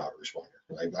sell an autoresponder.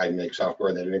 I make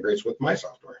software that integrates with my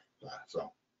software. So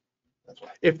that's why.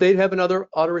 If they have another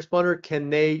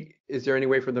autoresponder, is there any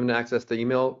way for them to access the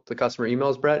customer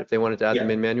emails, Brett, if they wanted to add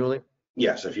them in manually?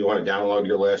 Yes, if you want to download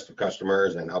your list of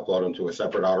customers and upload them to a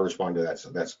separate autoresponder,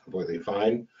 that's completely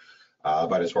fine.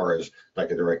 But as far as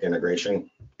like a direct integration,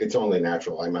 it's only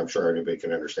natural. I'm sure anybody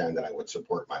can understand that I would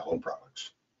support my own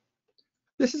products.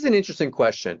 This is an interesting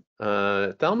question.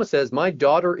 Thelma says, my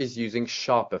daughter is using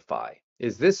Shopify.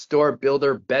 Is this store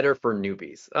builder better for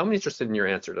newbies? I'm interested in your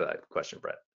answer to that question,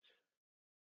 Brett.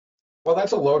 Well,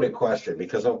 that's a loaded question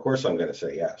because of course I'm going to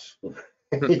say yes.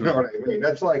 You know what I mean?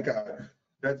 That's like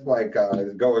going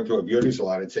to a beauty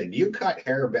salon and saying, do you cut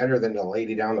hair better than the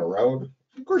lady down the road?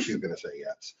 Of course she's going to say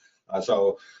yes.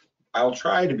 So I'll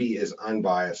try to be as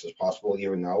unbiased as possible,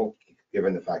 even though,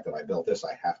 given the fact that I built this,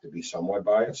 I have to be somewhat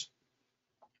biased.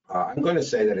 I'm going to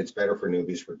say that it's better for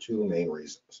newbies for two main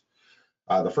reasons.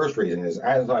 The first reason is,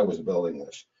 as I was building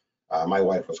this, my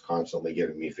wife was constantly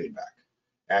giving me feedback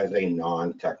as a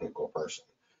non-technical person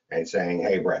and saying,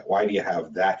 hey, Brett, why do you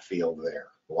have that field there?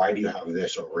 Why do you have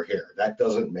this over here? That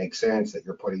doesn't make sense that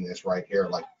you're putting this right here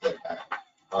like that.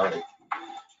 All right.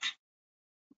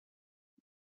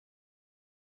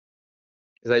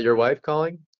 Is that your wife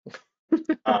calling?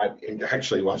 It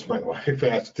actually was my wife.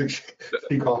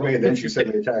 She called me and then she sent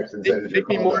me a text and said, "Make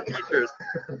me more features."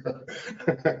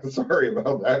 Sorry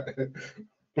about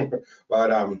that.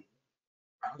 But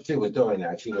she was doing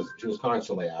that. She was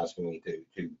constantly asking me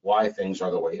to why things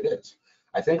are the way it is.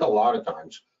 I think a lot of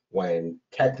times when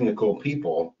technical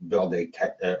people build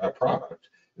a product,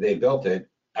 they built it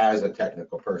as a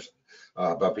technical person.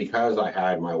 But because I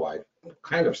had my wife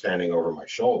kind of standing over my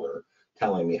shoulder,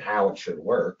 telling me how it should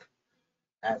work.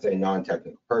 As a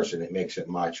non-technical person, it makes it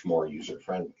much more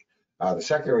user-friendly. The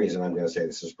second reason I'm going to say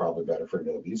this is probably better for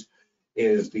newbies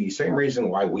is the same reason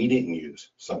why we didn't use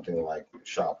something like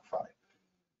Shopify.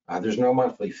 There's no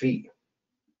monthly fee.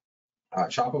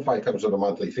 Shopify comes with a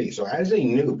monthly fee. So as a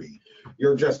newbie,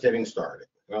 you're just getting started.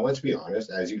 Now, let's be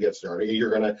honest, as you get started,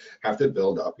 you're going to have to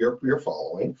build up your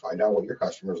following, find out what your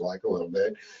customers like a little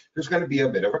bit. There's going to be a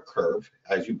bit of a curve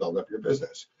as you build up your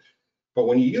business. But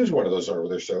when you use one of those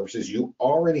other services, you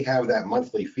already have that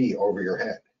monthly fee over your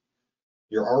head.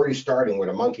 You're already starting with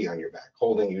a monkey on your back,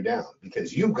 holding you down,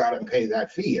 because you've got to pay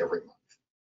that fee every month.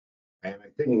 And I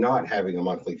think not having a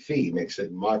monthly fee makes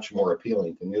it much more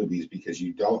appealing to newbies because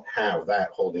you don't have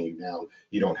that holding you down.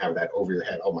 You don't have that over your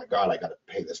head. Oh my God, I got to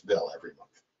pay this bill every month.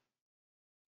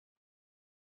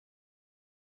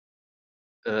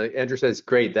 Andrew says,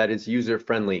 great, that is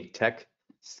user-friendly. Tech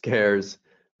scares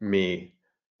me.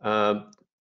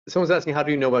 Someone's asking, how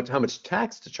do you know about how much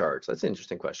tax to charge? That's an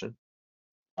interesting question.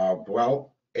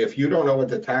 Well, if you don't know what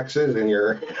the tax is in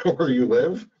your where you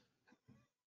live,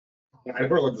 I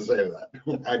don't know what to say to that.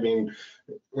 I mean,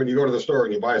 when you go to the store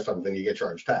and you buy something, you get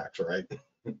charged tax, right?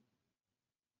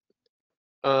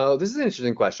 This is an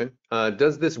interesting question.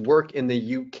 Does this work in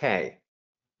the UK?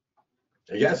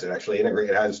 Yes, it actually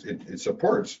integrates. It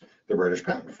supports the British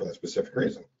pound for that specific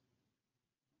reason.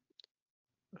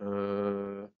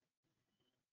 Trying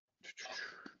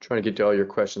to get to all your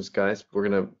questions, guys. We're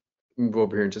gonna move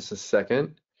over here in just a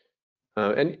second.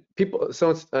 And people,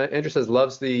 Andrew says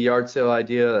loves the yard sale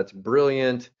idea. That's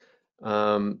brilliant.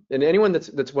 And anyone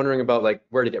that's wondering about like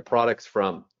where to get products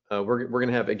from, we're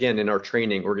gonna have, again, in our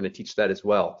training, we're gonna teach that as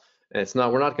well. And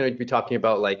we're not gonna be talking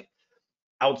about like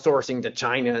outsourcing to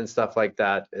China and stuff like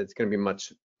that. It's gonna be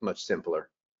much simpler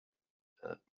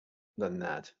than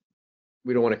that.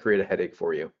 We don't want to create a headache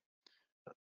for you.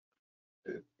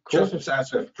 Cool. Joseph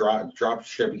asked if drop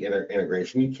shipping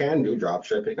integration. You can do drop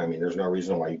shipping. I mean, there's no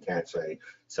reason why you can't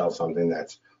sell something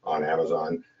that's on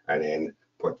Amazon and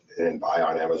then buy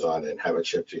on Amazon and have it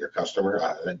shipped to your customer.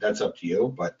 That's up to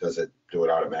you, but does it do it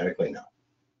automatically? No.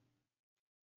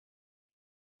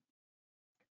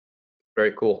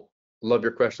 Very cool. Love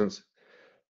your questions.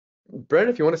 Brett,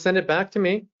 if you want to send it back to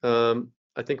me,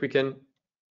 I think we can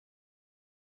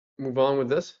move on with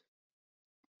this.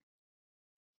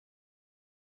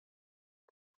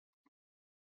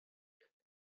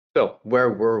 So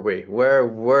where were we? Where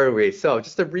were we? So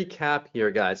just to recap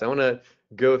here, guys, I want to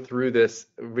go through this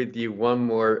with you one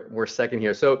more second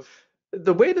here. So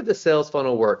the way that the sales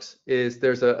funnel works is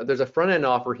there's a front end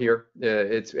offer here.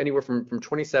 It's anywhere from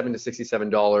 $27 to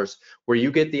 $67 where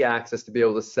you get the access to be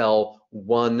able to sell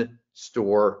one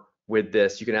store with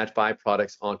this. You can add 5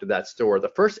 products onto that store.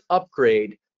 The first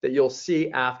upgrade that you'll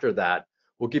see after that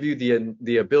will give you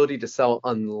the ability to sell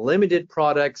unlimited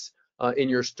products in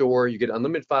your store. You get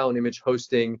unlimited file and image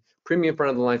hosting, premium front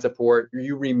of the line support.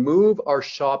 You remove our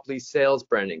Shoplly sales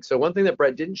branding. So one thing that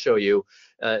Brett didn't show you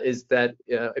is that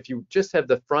if you just have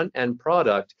the front end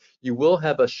product, you will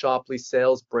have a Shoplly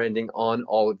sales branding on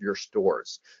all of your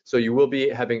stores. So you will be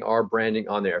having our branding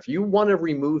on there. If you want to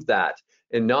remove that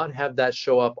and not have that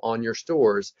show up on your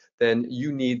stores, then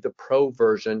you need the pro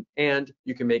version, and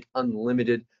you can make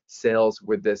unlimited sales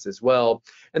with this as well.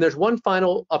 And there's one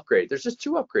final upgrade. There's just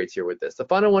 2 upgrades here with this. The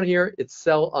final one here, it's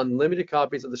sell unlimited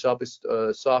copies of the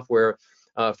Shoplly software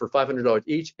for $500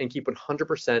 each and keep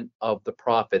 100% of the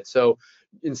profit. So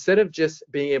instead of just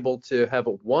being able to have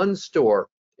one store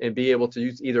and be able to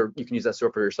use either, you can use that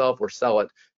store for yourself or sell it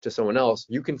to someone else,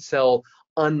 you can sell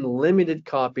unlimited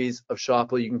copies of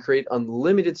Shoplly. You can create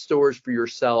unlimited stores for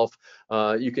yourself.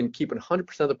 You can keep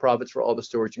 100% of the profits for all the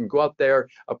stores. You can go out there,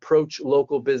 approach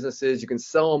local businesses. You can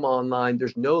sell them online.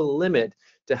 There's no limit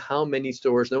to how many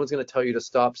stores. No one's going to tell you to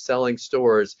stop selling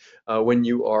stores when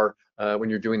you're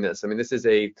doing this. I mean, this is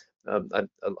a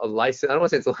license. I don't want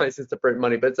to say it's a license to print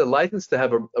money, but it's a license to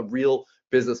have a real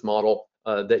business model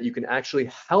that you can actually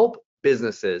help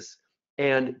businesses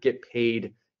and get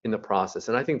paid in the process.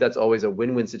 And I think that's always a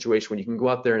win-win situation when you can go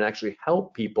out there and actually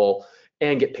help people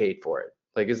and get paid for it.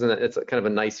 Like, isn't it? It's kind of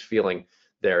a nice feeling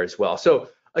there as well. So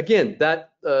again,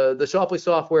 that the Shoplly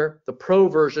software, the pro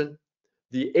version,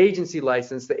 the agency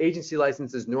license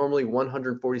is normally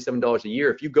 $147 a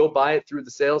year. If you go buy it through the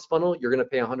sales funnel, you're going to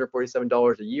pay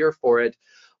 $147 a year for it.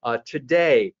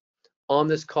 Today on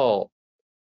this call,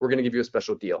 we're going to give you a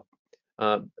special deal.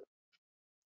 I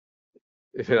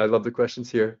love the questions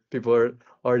here. People are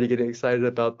already getting excited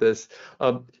about this.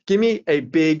 Give me a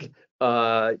big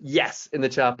yes in the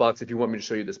chat box if you want me to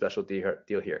show you the special deal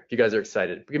here. If you guys are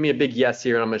excited, give me a big yes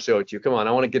here and I'm going to show it to you. Come on,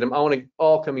 I want to get them. I want to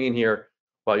all coming in here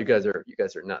Wow, you guys are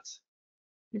nuts.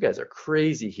 You guys are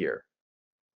crazy here.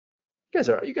 You guys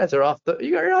are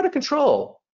you're out of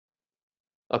control.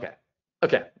 Okay.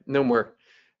 Okay. No more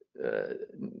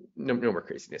no more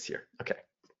craziness here. Okay.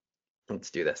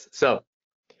 Let's do this. So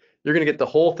you're gonna get the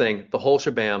whole thing, the whole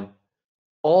shabam,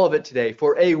 all of it today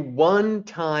for a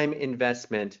one-time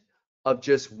investment of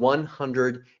just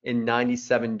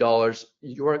 $197.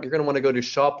 You're going to want to go to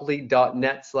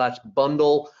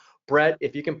shoplly.net/bundle. Brett,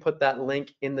 if you can put that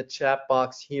link in the chat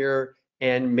box here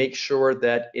and make sure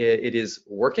that it is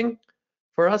working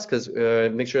for us, because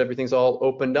make sure everything's all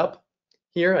opened up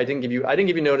here. I didn't give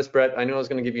you notice, Brett. I know I was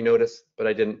going to give you notice, but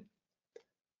I didn't.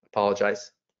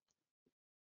 Apologize.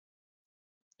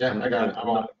 Yeah, I got it. I'm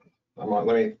on.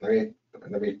 Let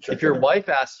me check If your it wife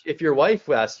asked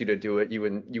you to do it, you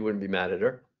wouldn't be mad at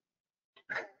her.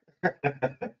 out.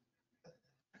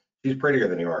 She's prettier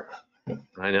than you are.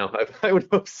 I know. I would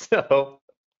hope so.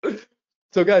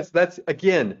 So guys, that's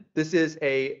again, this is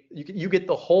you get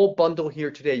the whole bundle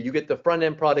here today. You get the front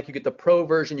end product, you get the pro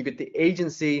version, you get the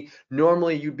agency.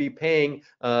 Normally you'd be paying,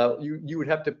 you would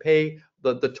have to pay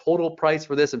the total price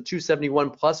for this of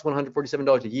 $271 plus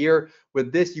 $147 a year.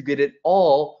 With this, you get it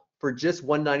all for just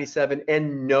 $197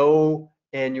 and no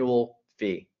annual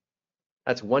fee.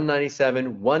 That's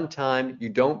 $197 one time. You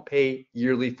don't pay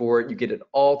yearly for it. You get it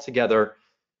all together.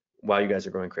 Wow, you guys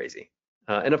are going crazy.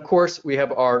 And of course, we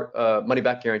have our money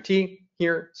back guarantee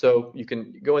here, so you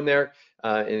can go in there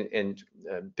and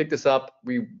pick this up.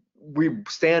 We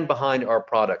stand behind our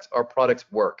products. Our products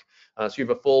work. So you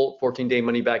have a full 14-day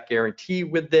money back guarantee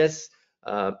with this,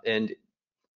 and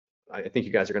I think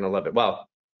you guys are going to love it. Wow.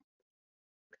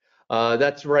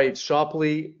 That's right,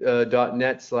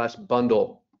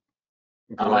 shoplly.net/bundle.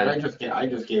 I just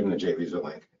gave him the JVzoo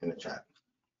link in the chat.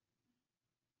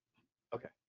 Okay.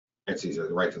 It's easy,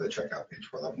 right to the checkout page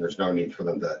for them. There's no need for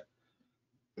them to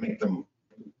make them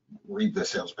read the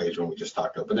sales page when we just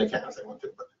talked to them, but they can if they want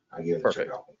to, but I gave them the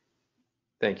Perfect. checkout.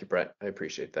 Thank you, Brett. I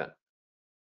appreciate that.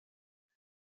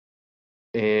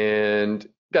 And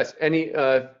guys,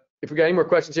 if we got any more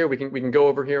questions here, we can go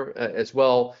over here as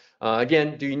well.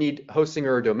 Again, do you need hosting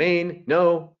or a domain?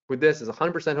 No. With this, it's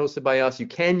 100% hosted by us. You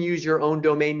can use your own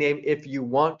domain name if you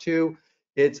want to.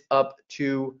 It's up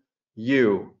to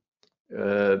you.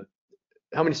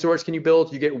 How many stores can you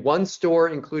build? You get one store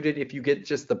included if you get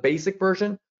just the basic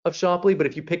version of Shoplly, but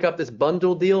if you pick up this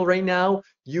bundle deal right now,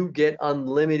 you get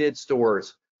unlimited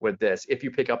stores with this if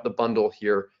you pick up the bundle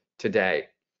here today.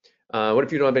 What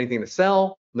if you don't have anything to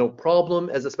sell? No problem.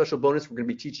 As a special bonus, we're going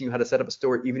to be teaching you how to set up a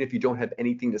store even if you don't have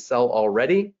anything to sell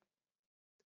already.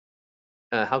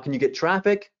 How can you get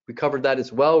traffic? We covered that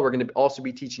as well. We're going to also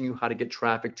be teaching you how to get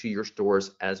traffic to your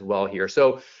stores as well here.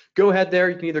 So go ahead there.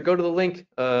 You can either go to the link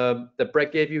that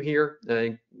Brett gave you here.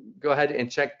 Go ahead and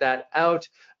check that out.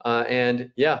 And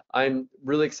yeah, I'm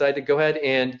really excited. Go ahead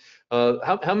and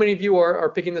how many of you are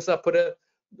picking this up?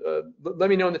 Let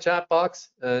me know in the chat box.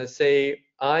 Say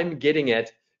I'm getting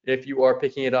it if you are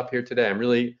picking it up here today. I'm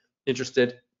really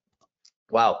interested.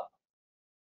 Wow.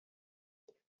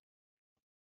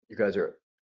 You guys are,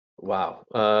 wow.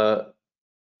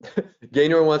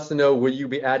 Gaynor wants to know, will you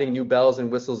be adding new bells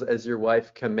and whistles as your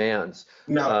wife commands?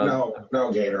 No,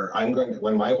 Gator.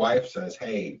 When my wife says,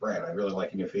 "Hey, Brad, I really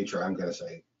like a new feature," I'm gonna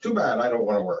say, "Too bad, I don't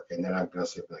want to work," and then I'm gonna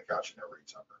sleep on the couch and never eat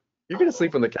supper. You're gonna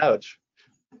sleep on the couch.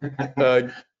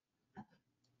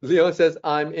 Leo says,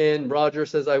 I'm in. Roger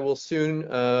says, I will soon.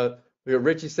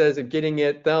 Richie says, I'm getting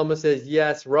it. Thelma says,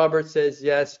 yes. Robert says,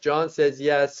 yes. John says,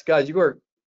 yes. Guys,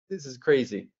 this is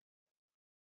crazy.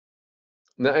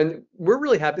 Now, and we're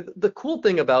really happy. The cool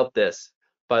thing about this,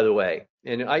 by the way,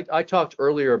 and I talked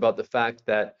earlier about the fact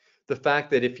that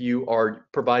if you are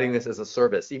providing this as a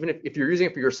service, even if you're using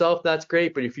it for yourself, that's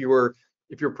great. But if you're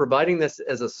providing this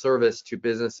as a service to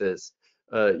businesses,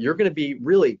 you're going to be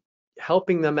really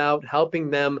helping them out, helping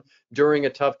them during a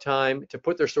tough time to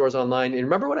put their stores online. And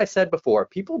remember what I said before,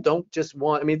 people don't just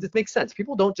want, I mean, this makes sense.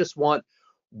 People don't just want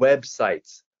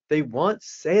websites. They want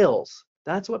sales.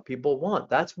 That's what people want.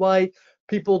 That's why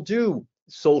people do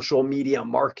social media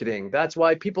marketing. That's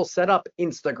why people set up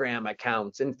Instagram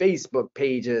accounts and Facebook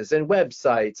pages and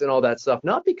websites and all that stuff.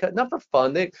 Not for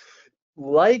fun.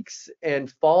 Likes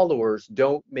and followers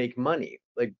don't make money.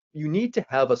 Like, you need to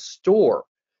have a store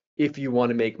if you want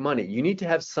to make money. You need to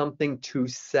have something to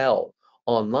sell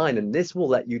online, and this will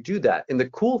let you do that. And the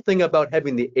cool thing about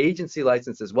having the agency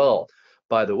license as well,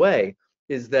 by the way,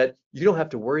 is that you don't have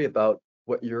to worry about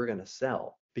what you're going to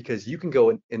sell, because you can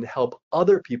go and help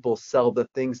other people sell the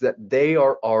things that they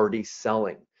are already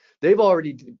selling. they've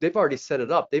already set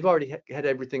it up. They've already had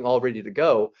everything all ready to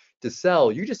go to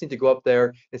sell. You just need to go up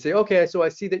there and say, okay, so I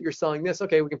see that you're selling this.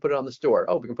 Okay, we can put it on the store.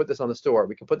 Oh, we can put this on the store.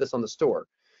 We can put this on the store.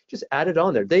 Just add it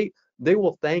on there. They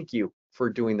will thank you for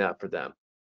doing that for them.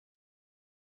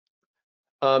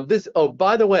 Oh,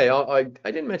 by the way, I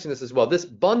didn't mention this as well. This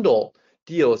bundle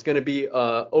deal is going to be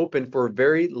open for a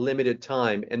very limited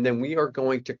time, and then we are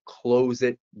going to close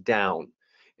it down,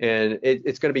 and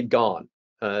it's going to be gone.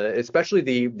 Especially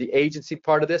the agency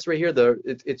part of this right here,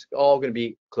 it's all going to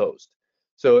be closed.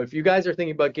 So if you guys are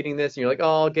thinking about getting this, and you're like,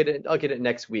 oh, I'll get it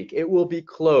next week. It will be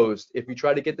closed. If you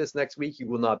try to get this next week, you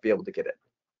will not be able to get it.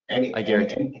 I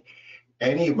guarantee.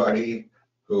 Anybody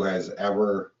who has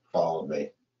ever followed me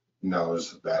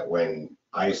knows that when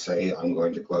I say I'm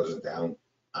going to close it down,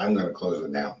 I'm going to close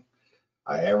it down.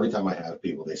 Every time I have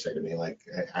people, they say to me, like,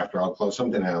 after I'll close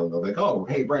something down, they'll be like, oh,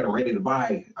 hey, Brett, I'm ready to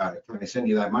buy. Can I send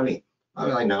you that money? I'm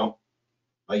like, no.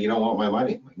 Like, you don't want my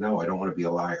money? I'm like, no, I don't want to be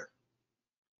a liar.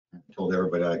 I told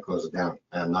everybody I'd close it down,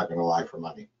 and I'm not going to lie for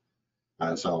money.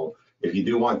 So if you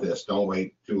do want this, don't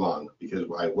wait too long, because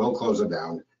I will close it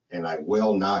down, and I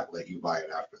will not let you buy it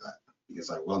after that, because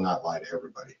I will not lie to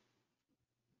everybody.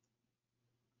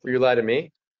 Will you lie to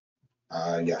me?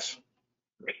 Yes.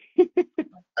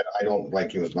 I don't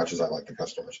like you as much as I like the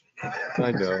customers.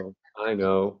 I know.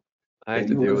 I have And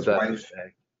to you deal as with that. wife,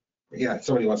 yeah, if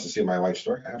somebody wants to see my wife's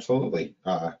story, absolutely.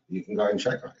 You can go ahead and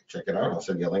check it out. I'll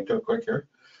send you a link to it quick here.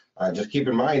 Just keep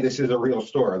in mind, this is a real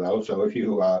store though. So if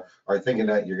you are thinking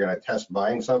that you're going to test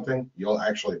buying something, you'll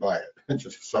actually buy it.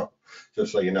 just so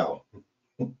you know.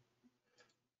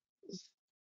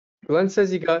 Glenn says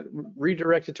he got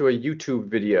redirected to a YouTube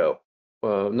video.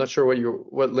 I'm not sure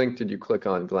what link did you click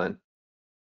on, Glenn?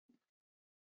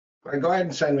 Go ahead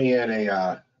and send me in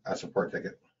a support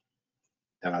ticket,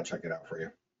 and I'll check it out for you.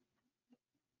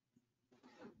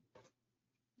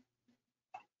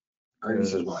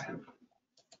 This is what I have.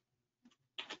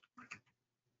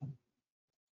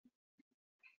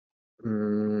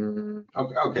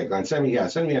 Okay, Glenn, send me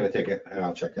in a ticket, and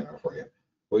I'll check it out for you.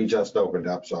 We just opened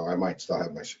up, so I might still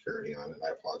have my security on, and I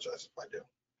apologize if I do.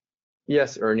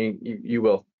 Yes, Ernie, you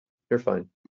will. You're fine.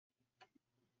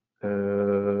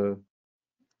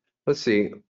 Let's see.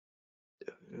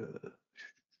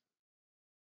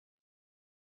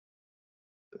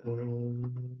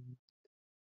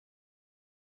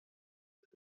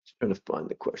 Just trying to find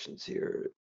the questions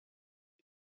here.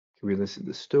 Can we list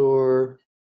the store?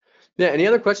 Yeah, any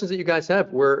other questions that you guys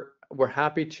have? We're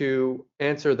happy to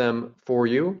answer them for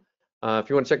you. If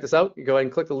you want to check this out, you go ahead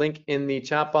and click the link in the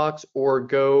chat box or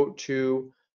go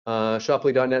to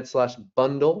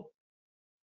shoplly.net/bundle.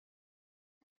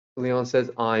 Leon says,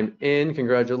 I'm in.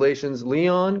 Congratulations,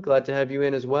 Leon. Glad to have you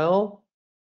in as well.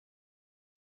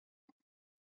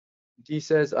 D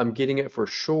says, I'm getting it for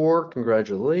sure.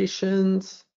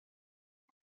 Congratulations.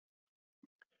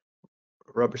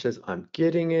 Rubber says, I'm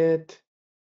getting it.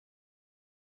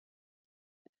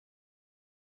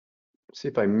 See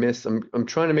if I missed. I'm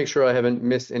trying to make sure I haven't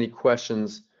missed any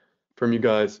questions from you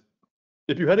guys.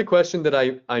 If you had a question that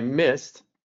I missed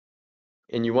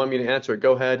and you want me to answer it,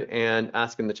 go ahead and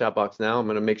ask in the chat box now. I'm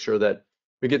going to make sure that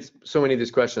we get so many of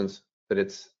these questions that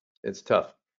it's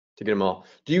tough to get them all.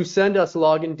 Do you send us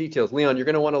login details? Leon, you're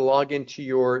going to want to log into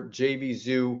your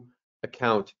JVzoo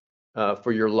account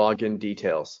for your login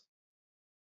details.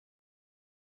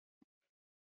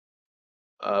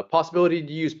 Possibility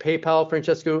to use PayPal,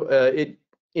 Francesco. It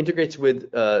integrates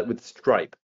with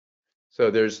Stripe, so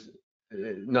there's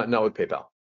not with PayPal.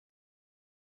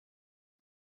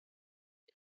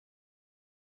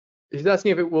 He's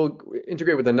asking if it will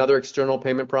integrate with another external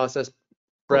payment process.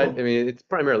 Brett, I mean, it's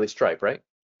primarily Stripe, right?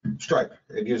 Stripe.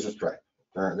 It uses Stripe.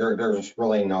 There's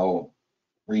really no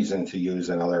reason to use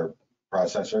another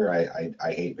processor. I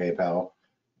hate PayPal.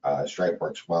 Stripe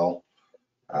works well.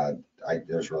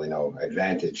 There's really no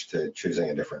advantage to choosing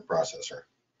a different processor.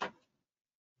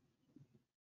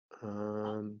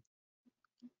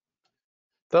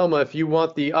 Thelma, if you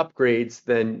want the upgrades,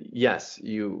 then yes,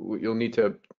 you'll need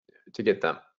to get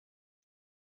them.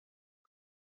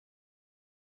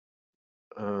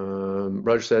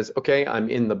 Roger says, okay, I'm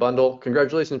in the bundle.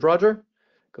 Congratulations, Roger.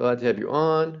 Glad to have you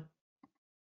on.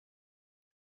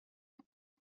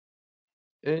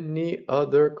 Any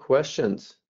other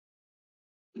questions?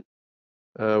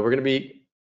 We're going to be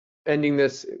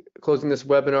closing this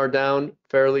webinar down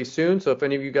fairly soon. So if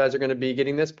any of you guys are going to be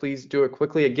getting this, please do it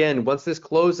quickly. Again, once this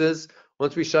closes,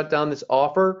 once we shut down this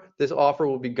offer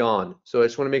will be gone. So I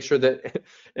just want to make sure that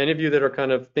any of you that are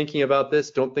kind of thinking about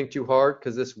this, don't think too hard,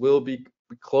 because this will be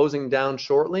closing down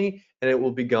shortly and it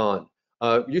will be gone.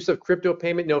 Use of crypto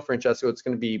payment, no, Francesco, it's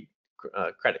going to be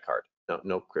credit card,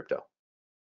 no crypto.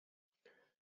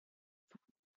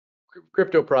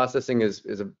 Crypto processing is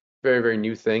a very, very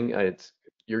new thing.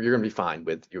 You're going to be fine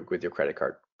with your credit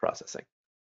card processing.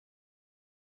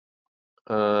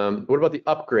 What about the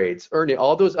upgrades? Ernie,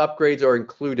 all those upgrades are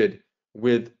included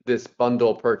with this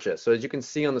bundle purchase. So as you can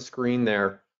see on the screen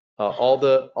there, all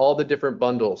the different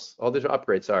bundles, all the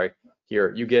upgrades, sorry,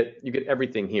 here, you get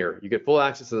everything here. You get full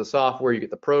access to the software, you get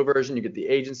the pro version, you get the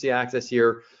agency access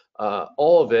here,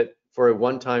 all of it for a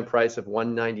one-time price of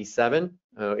 $197.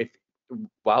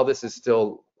 While this is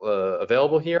still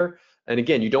available here, and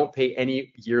again, you don't pay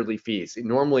any yearly fees.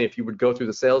 Normally, if you would go through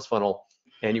the sales funnel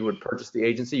and you would purchase the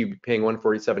agency, you'd be paying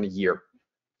 $147 a year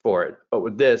for it. But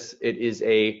with this, it is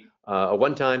a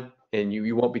one-time, and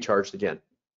you won't be charged again.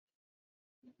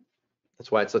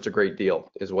 That's why it's such a great deal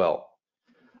as well.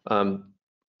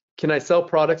 Can I sell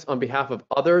products on behalf of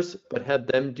others but have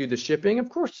them do the shipping? Of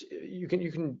course, you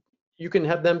can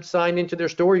have them sign into their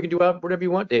store. You can do whatever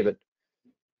you want, David.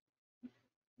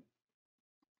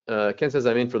 Ken says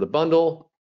I'm in for the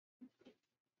bundle.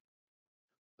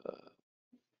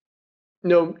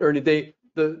 No, Ernie,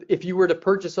 if you were to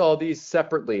purchase all these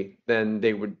separately, then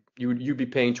you'd be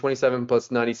paying 27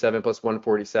 plus 97 plus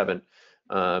 147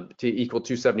 to equal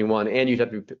 271, and you'd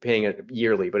have to be paying it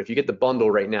yearly. But if you get the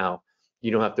bundle right now,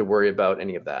 you don't have to worry about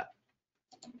any of that.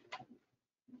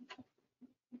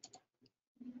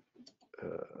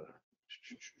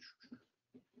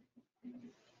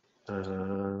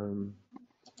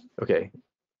 Okay,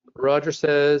 Roger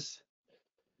says,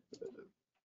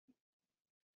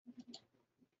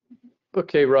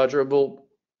 okay, Roger, we'll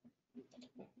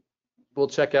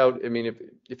check out. I mean,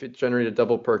 if it generated a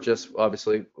double purchase,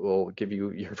 obviously we'll give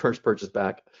you your first purchase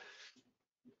back.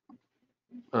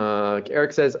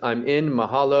 Eric says, I'm in,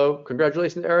 mahalo.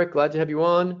 Congratulations, Eric, glad to have you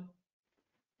on.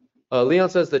 Leon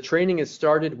says the training is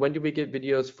started. When do we get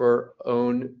videos for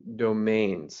own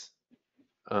domains?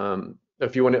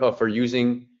 If you want to, for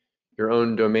using your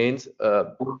own domains.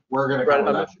 We're going to cover that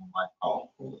on the live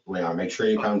call. Leon, make sure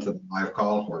you come to the live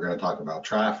call. We're going to talk about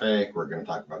traffic. We're going to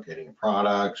talk about getting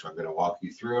products. I'm going to walk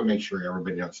you through and make sure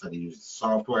everybody knows how to use the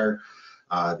software.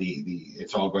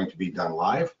 It's all going to be done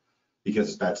live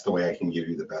because that's the way I can give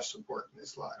you the best support in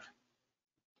this live.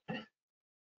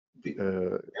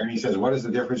 Ernie says, what is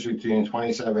the difference between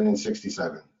 27 and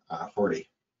 67? 40.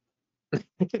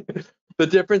 The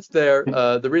difference there,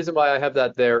 the reason why I have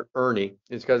that there, Ernie,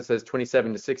 is because it says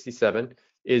 27 to 67,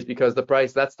 is because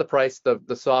that's the price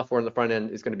the software on the front end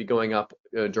is going to be going up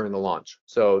during the launch.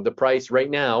 So the price right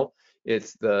now,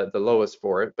 it's the lowest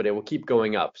for it, but it will keep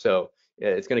going up. So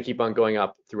it's going to keep on going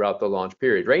up throughout the launch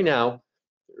period. Right now,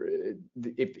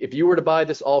 if you were to buy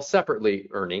this all separately,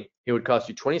 Ernie, it would cost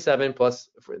you 27 plus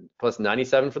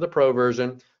 97 for the pro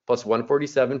version, plus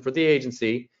 147 for the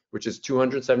agency, which is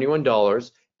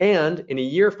 $271. And in a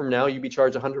year from now, you'd be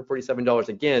charged $147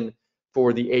 again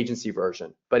for the agency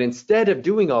version. But instead of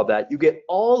doing all that, you get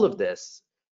all of this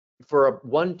for a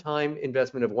one-time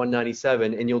investment of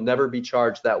 $197, and you'll never be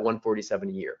charged that $147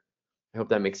 a year. I hope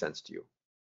that makes sense to you.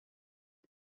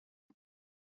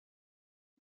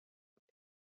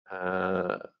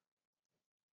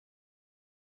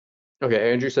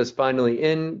 Okay, Andrew says finally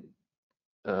in.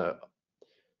 I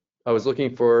was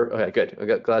looking for, okay,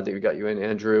 good. Glad that we got you in,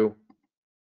 Andrew.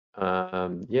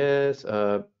 Yes.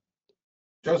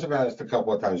 Joseph asked a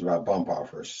couple of times about bump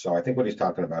offers. So I think what he's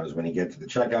talking about is when you get to the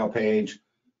checkout page,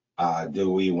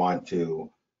 do we want to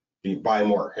buy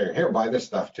more? Here, buy this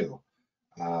stuff too.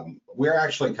 We're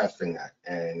actually testing that,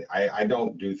 and I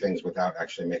don't do things without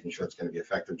actually making sure it's going to be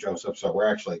effective, Joseph. So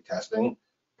we're actually testing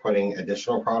putting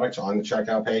additional products on the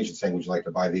checkout page and saying, would you like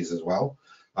to buy these as well?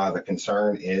 The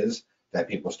concern is that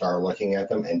people start looking at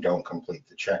them and don't complete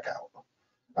the checkout.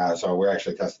 So we're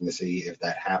actually testing to see if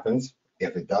that happens.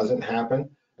 If it doesn't happen,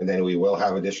 and then we will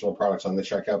have additional products on the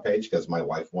checkout page because my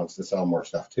wife wants to sell more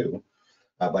stuff too.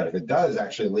 But if it does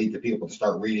actually lead to people to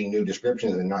start reading new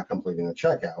descriptions and not completing the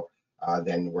checkout,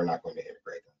 then we're not going to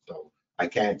integrate them. So I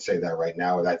can't say that right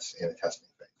now. That's in a testing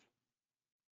phase.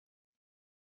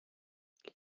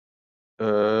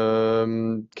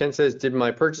 Ken says, did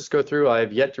my purchase go through? I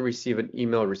have yet to receive an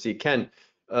email receipt. Ken,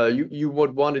 you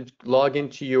would want to log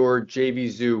into your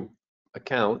JVzoo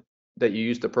account that you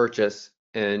used to purchase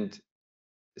and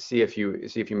see if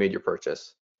you made your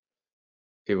purchase.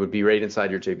 It would be right inside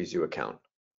your JVzoo account.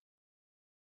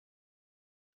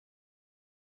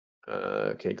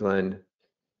 Okay, Glenn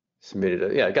submitted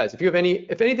it. Yeah, guys,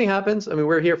 if anything happens, I mean,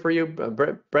 we're here for you.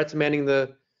 Brett's manning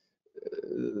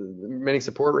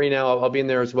support right now. I'll be in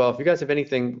there as well. If you guys have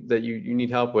anything that you need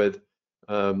help with,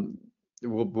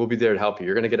 we'll be there to help you.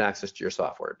 You're going to get access to your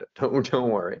software. Don't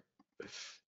worry.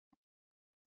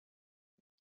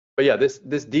 But yeah, this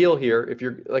deal here, if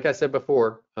you're, like I said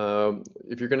before,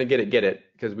 if you're going to get it,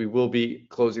 because we will be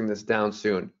closing this down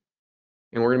soon.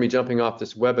 And we're going to be jumping off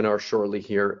this webinar shortly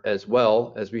here, as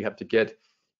well as we have to get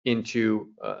into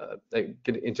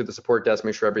the support desk,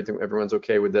 make sure everyone's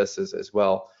okay with this as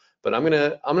well. But I'm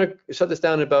gonna shut this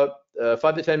down in about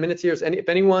 5 to 10 minutes here. If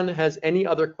anyone has any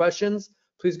other questions,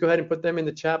 please go ahead and put them in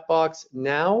the chat box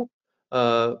now.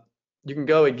 You can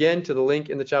go again to the link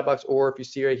in the chat box, or if you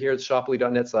see right here, it's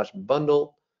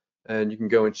shoplly.net/bundle, and you can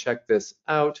go and check this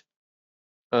out.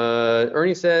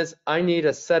 Ernie says, I need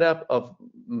a setup of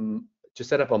to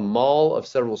set up a mall of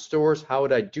several stores. How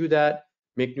would I do that?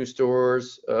 Make new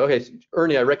stores. Okay,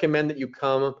 Ernie, I recommend that you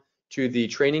come to the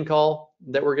training call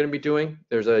that we're going to be doing.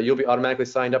 You'll be automatically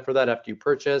signed up for that after you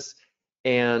purchase,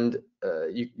 and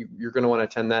you're going to want to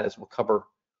attend that, as we'll cover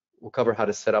how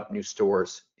to set up new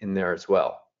stores in there as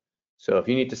well. So if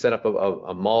you need to set up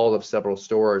a mall of several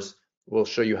stores, we'll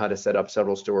show you how to set up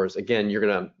several stores. Again,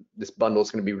 this bundle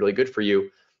is going to be really good for you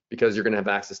because you're going to have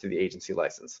access to the agency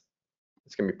license.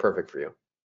 It's going to be perfect for you.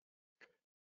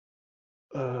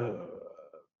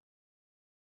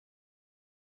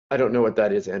 I don't know what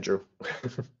that is, Andrew.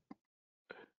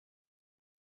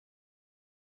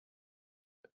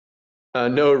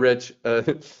 No, Rich.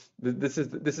 This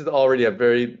is already a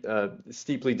very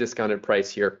steeply discounted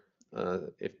price here.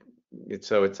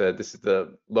 This is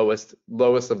the lowest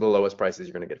of the lowest prices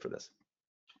you're going to get for this.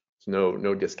 So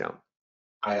no discount.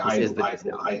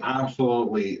 I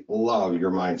absolutely love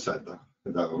your mindset,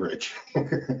 though, Rich.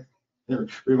 It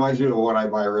reminds me of when I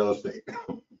buy real estate.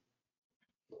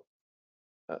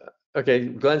 Okay,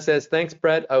 Glenn says, thanks,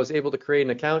 Brett. I was able to create an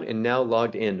account and now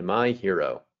logged in. My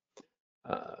hero.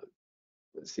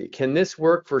 Let's see. Can this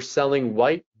work for selling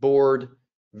whiteboard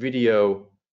video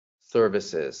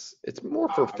services? It's more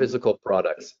for physical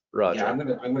products, Roger. Yeah,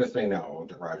 I'm gonna say no,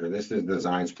 Roger. This is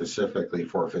designed specifically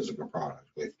for physical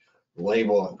products with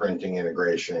label and printing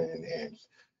integration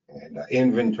and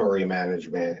inventory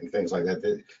management and things like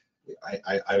that.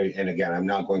 And again, I'm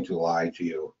not going to lie to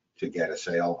you to get a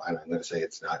sale, and I'm going to say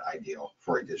it's not ideal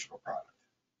for a digital product.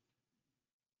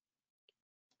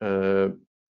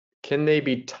 Can they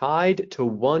be tied to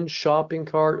one shopping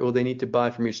cart, or will they need to buy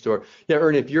from your store? Yeah,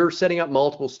 Ernie, if you're setting up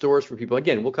multiple stores for people,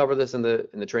 again, we'll cover this in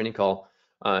the training call.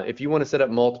 If you want to set up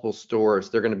multiple stores,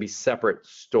 they're going to be separate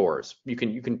stores. You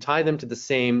can tie them to the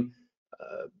same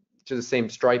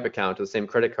Stripe account, to the same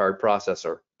credit card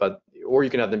processor, or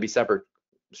you can have them be separate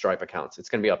Stripe accounts. It's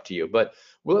going to be up to you. But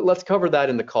let's cover that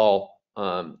in the call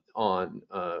on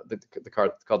the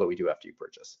call that we do after you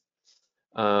purchase.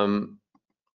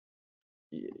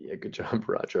 Yeah, good job,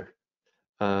 Roger.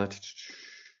 Can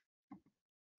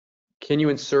you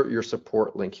insert your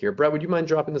support link here? Brett, would you mind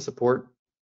dropping the support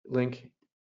link,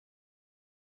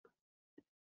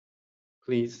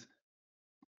 please?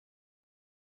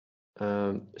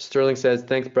 Sterling says,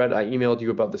 thanks, Brett. I emailed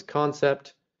you about this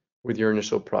concept with your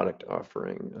initial product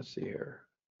offering. Let's see here.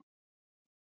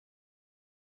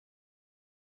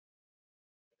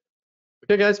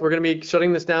 Okay, guys, we're going to be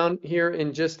shutting this down here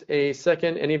in just a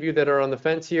second. Any of you that are on the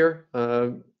fence here,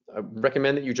 I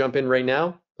recommend that you jump in right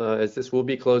now, as this will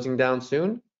be closing down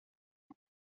soon.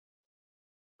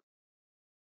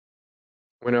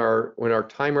 When our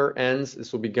timer ends,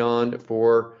 this will be gone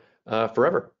for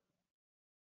forever.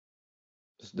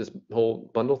 This whole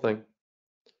bundle thing.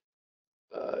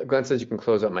 Glenn says you can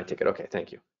close out my ticket. Okay,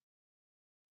 thank you.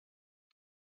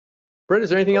 Brett, is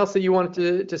there anything else that you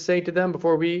wanted to say to them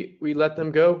before we let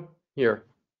them go here?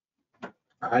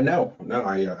 No,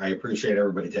 I appreciate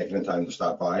everybody taking the time to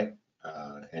stop by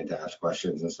and to ask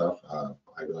questions and stuff.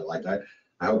 I really like that.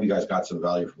 I hope you guys got some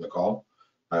value from the call.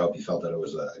 I hope you felt that it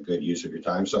was a good use of your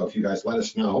time. So if you guys let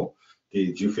us know,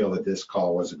 did you feel that this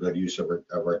call was a good use of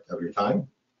your time?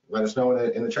 Let us know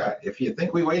in the chat. If you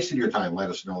think we wasted your time, let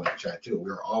us know in the chat too.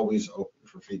 We're always open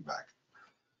for feedback.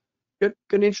 Good,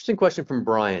 interesting question from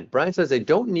Brian. Brian says, I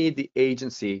don't need the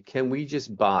agency. Can we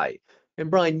just buy? And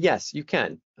Brian, yes, you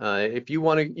can. If you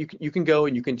want to, you can go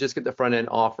and you can just get the front end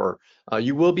offer.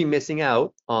 You will be missing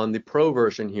out on the pro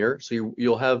version here. So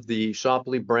you'll have the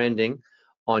Shoplly branding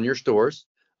on your stores.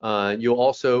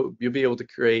 You'll be able to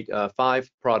create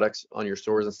 5 products on your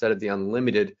stores instead of the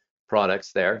unlimited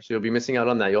products there. So you'll be missing out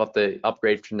on that. You'll have to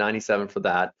upgrade to 97 for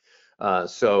that.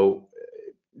 As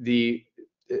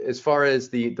far as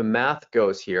the math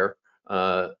goes here,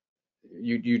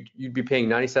 you'd be paying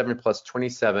 97 plus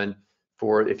 27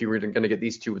 for if you were going to get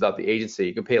these 2 without the agency.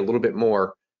 You can pay a little bit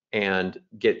more and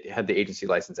have the agency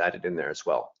license added in there as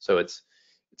well. So it's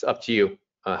up to you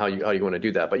how you want to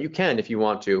do that. But you can, if you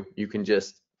want to, you can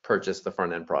just purchase the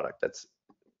front end product.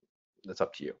 that's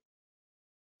up to you.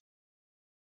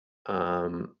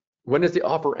 When does the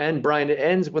offer end, Brian? It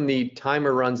ends when the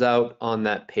timer runs out on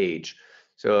that page.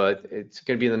 So it's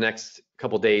going to be in the next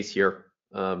couple days here.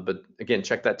 But again,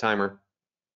 check that timer.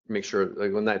 Make sure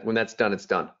like when that's done, it's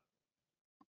done.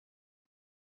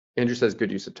 Andrew says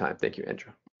good use of time. Thank you,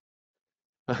 Andrew.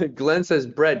 Glenn says,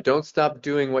 Brett, don't stop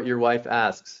doing what your wife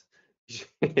asks.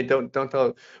 Don't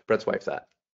tell Brett's wife that.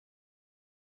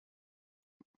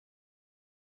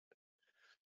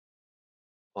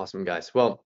 Awesome, guys.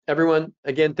 Well, everyone,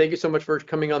 again, thank you so much for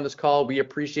coming on this call. We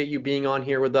appreciate you being on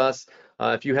here with us.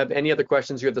 If you have any other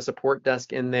questions, you have the support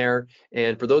desk in there.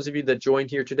 And for those of you that joined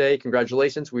here today,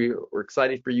 congratulations. We're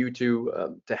excited for you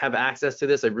to have access to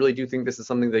this. I really do think this is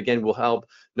something that, again, will help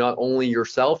not only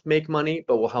yourself make money,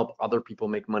 but will help other people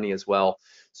make money as well.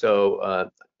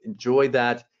 So enjoy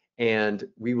that, and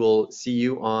we will see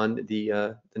you on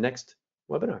the next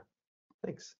webinar.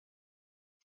 Thanks.